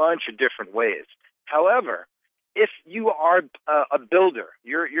hot a bunch of different ways. However, if you are a builder,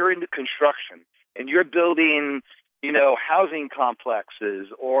 you're into construction, and you're building, housing complexes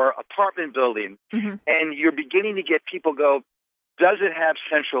or apartment buildings, mm-hmm. and you're beginning to get people go, does it have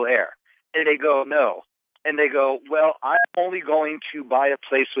central air? And they go, no. And they go, well, I'm only going to buy a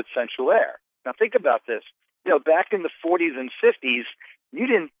place with central air. Now think about this. Back in the 40s and 50s, you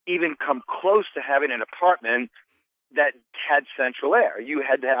didn't even come close to having an apartment that had central air. You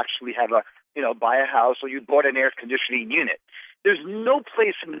had to actually have buy a house, or you bought an air conditioning unit. There's no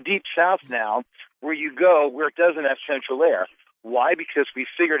place in the Deep South now where you go where it doesn't have central air. Why? Because we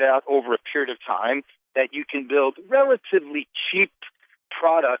figured out over a period of time that you can build relatively cheap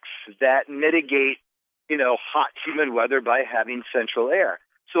products that mitigate, hot, humid weather by having central air.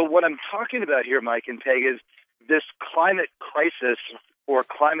 So what I'm talking about here, Mike and Peg, is this climate crisis or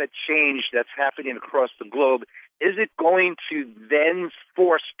climate change that's happening across the globe. Is it going to then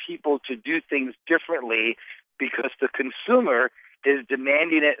force people to do things differently because the consumer is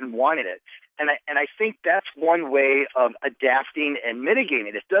demanding it and wanting it? And I think that's one way of adapting and mitigating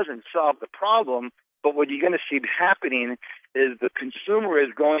it. It doesn't solve the problem, but what you're going to see happening is the consumer is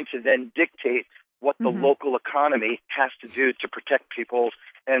going to then dictate what the mm-hmm. local economy has to do to protect people's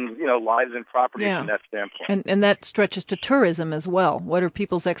and lives and property from that standpoint. And that stretches to tourism as well. What are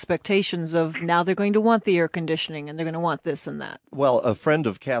people's expectations of now they're going to want the air conditioning and they're going to want this and that? Well, a friend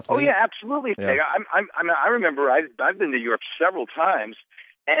of Kathleen. Oh yeah, absolutely. Yeah. I remember I've been to Europe several times,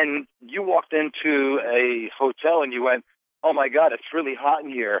 and you walked into a hotel and you went, oh my God, it's really hot in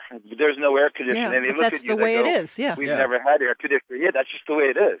here. There's no air conditioning. Yeah, and they look that's at you, the way go, it is. Yeah, we've never had air conditioning. Yeah, that's just the way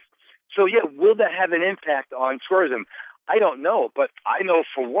it is. So yeah, will that have an impact on tourism? I don't know, but I know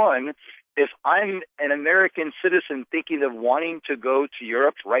for one, if I'm an American citizen thinking of wanting to go to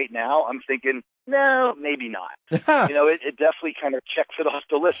Europe right now, I'm thinking, no, maybe not. It definitely kind of checks it off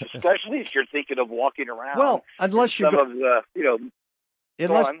the list, especially if you're thinking of walking around. Well, unless you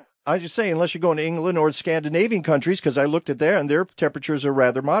unless I just say, unless you're going to England or Scandinavian countries, because I looked at there and their temperatures are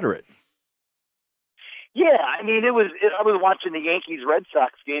rather moderate. Yeah, I mean, I was watching the Yankees-Red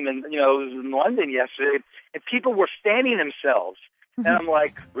Sox game, and it was in London yesterday, and people were fanning themselves, and I'm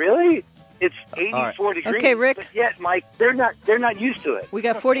like, really? It's 84 degrees. Okay, Rick. But yet, Mike, they're not used to it. We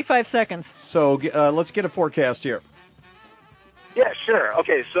got 45 seconds. So let's get a forecast here. Yeah, sure.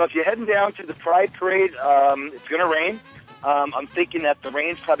 Okay, so if you're heading down to the Pride Parade, it's going to rain. I'm thinking that the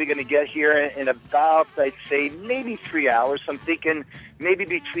rain's probably going to get here in about, I'd say, maybe 3 hours. So I'm thinking maybe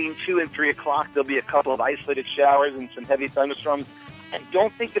between 2 and 3 o'clock, there'll be a couple of isolated showers and some heavy thunderstorms. I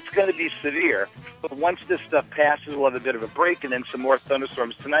don't think it's going to be severe, but once this stuff passes, we'll have a bit of a break and then some more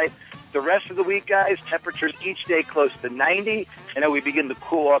thunderstorms tonight. The rest of the week, guys, temperatures each day close to 90, and then we begin to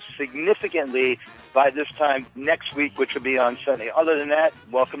cool off significantly by this time next week, which will be on Sunday. Other than that,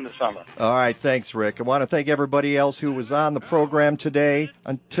 welcome to summer. All right, thanks, Rick. I want to thank everybody else who was on the program today.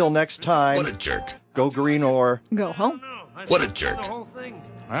 Until next time. What a jerk. Go green or go home. What a jerk.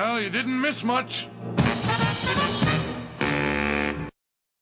 Well, you didn't miss much.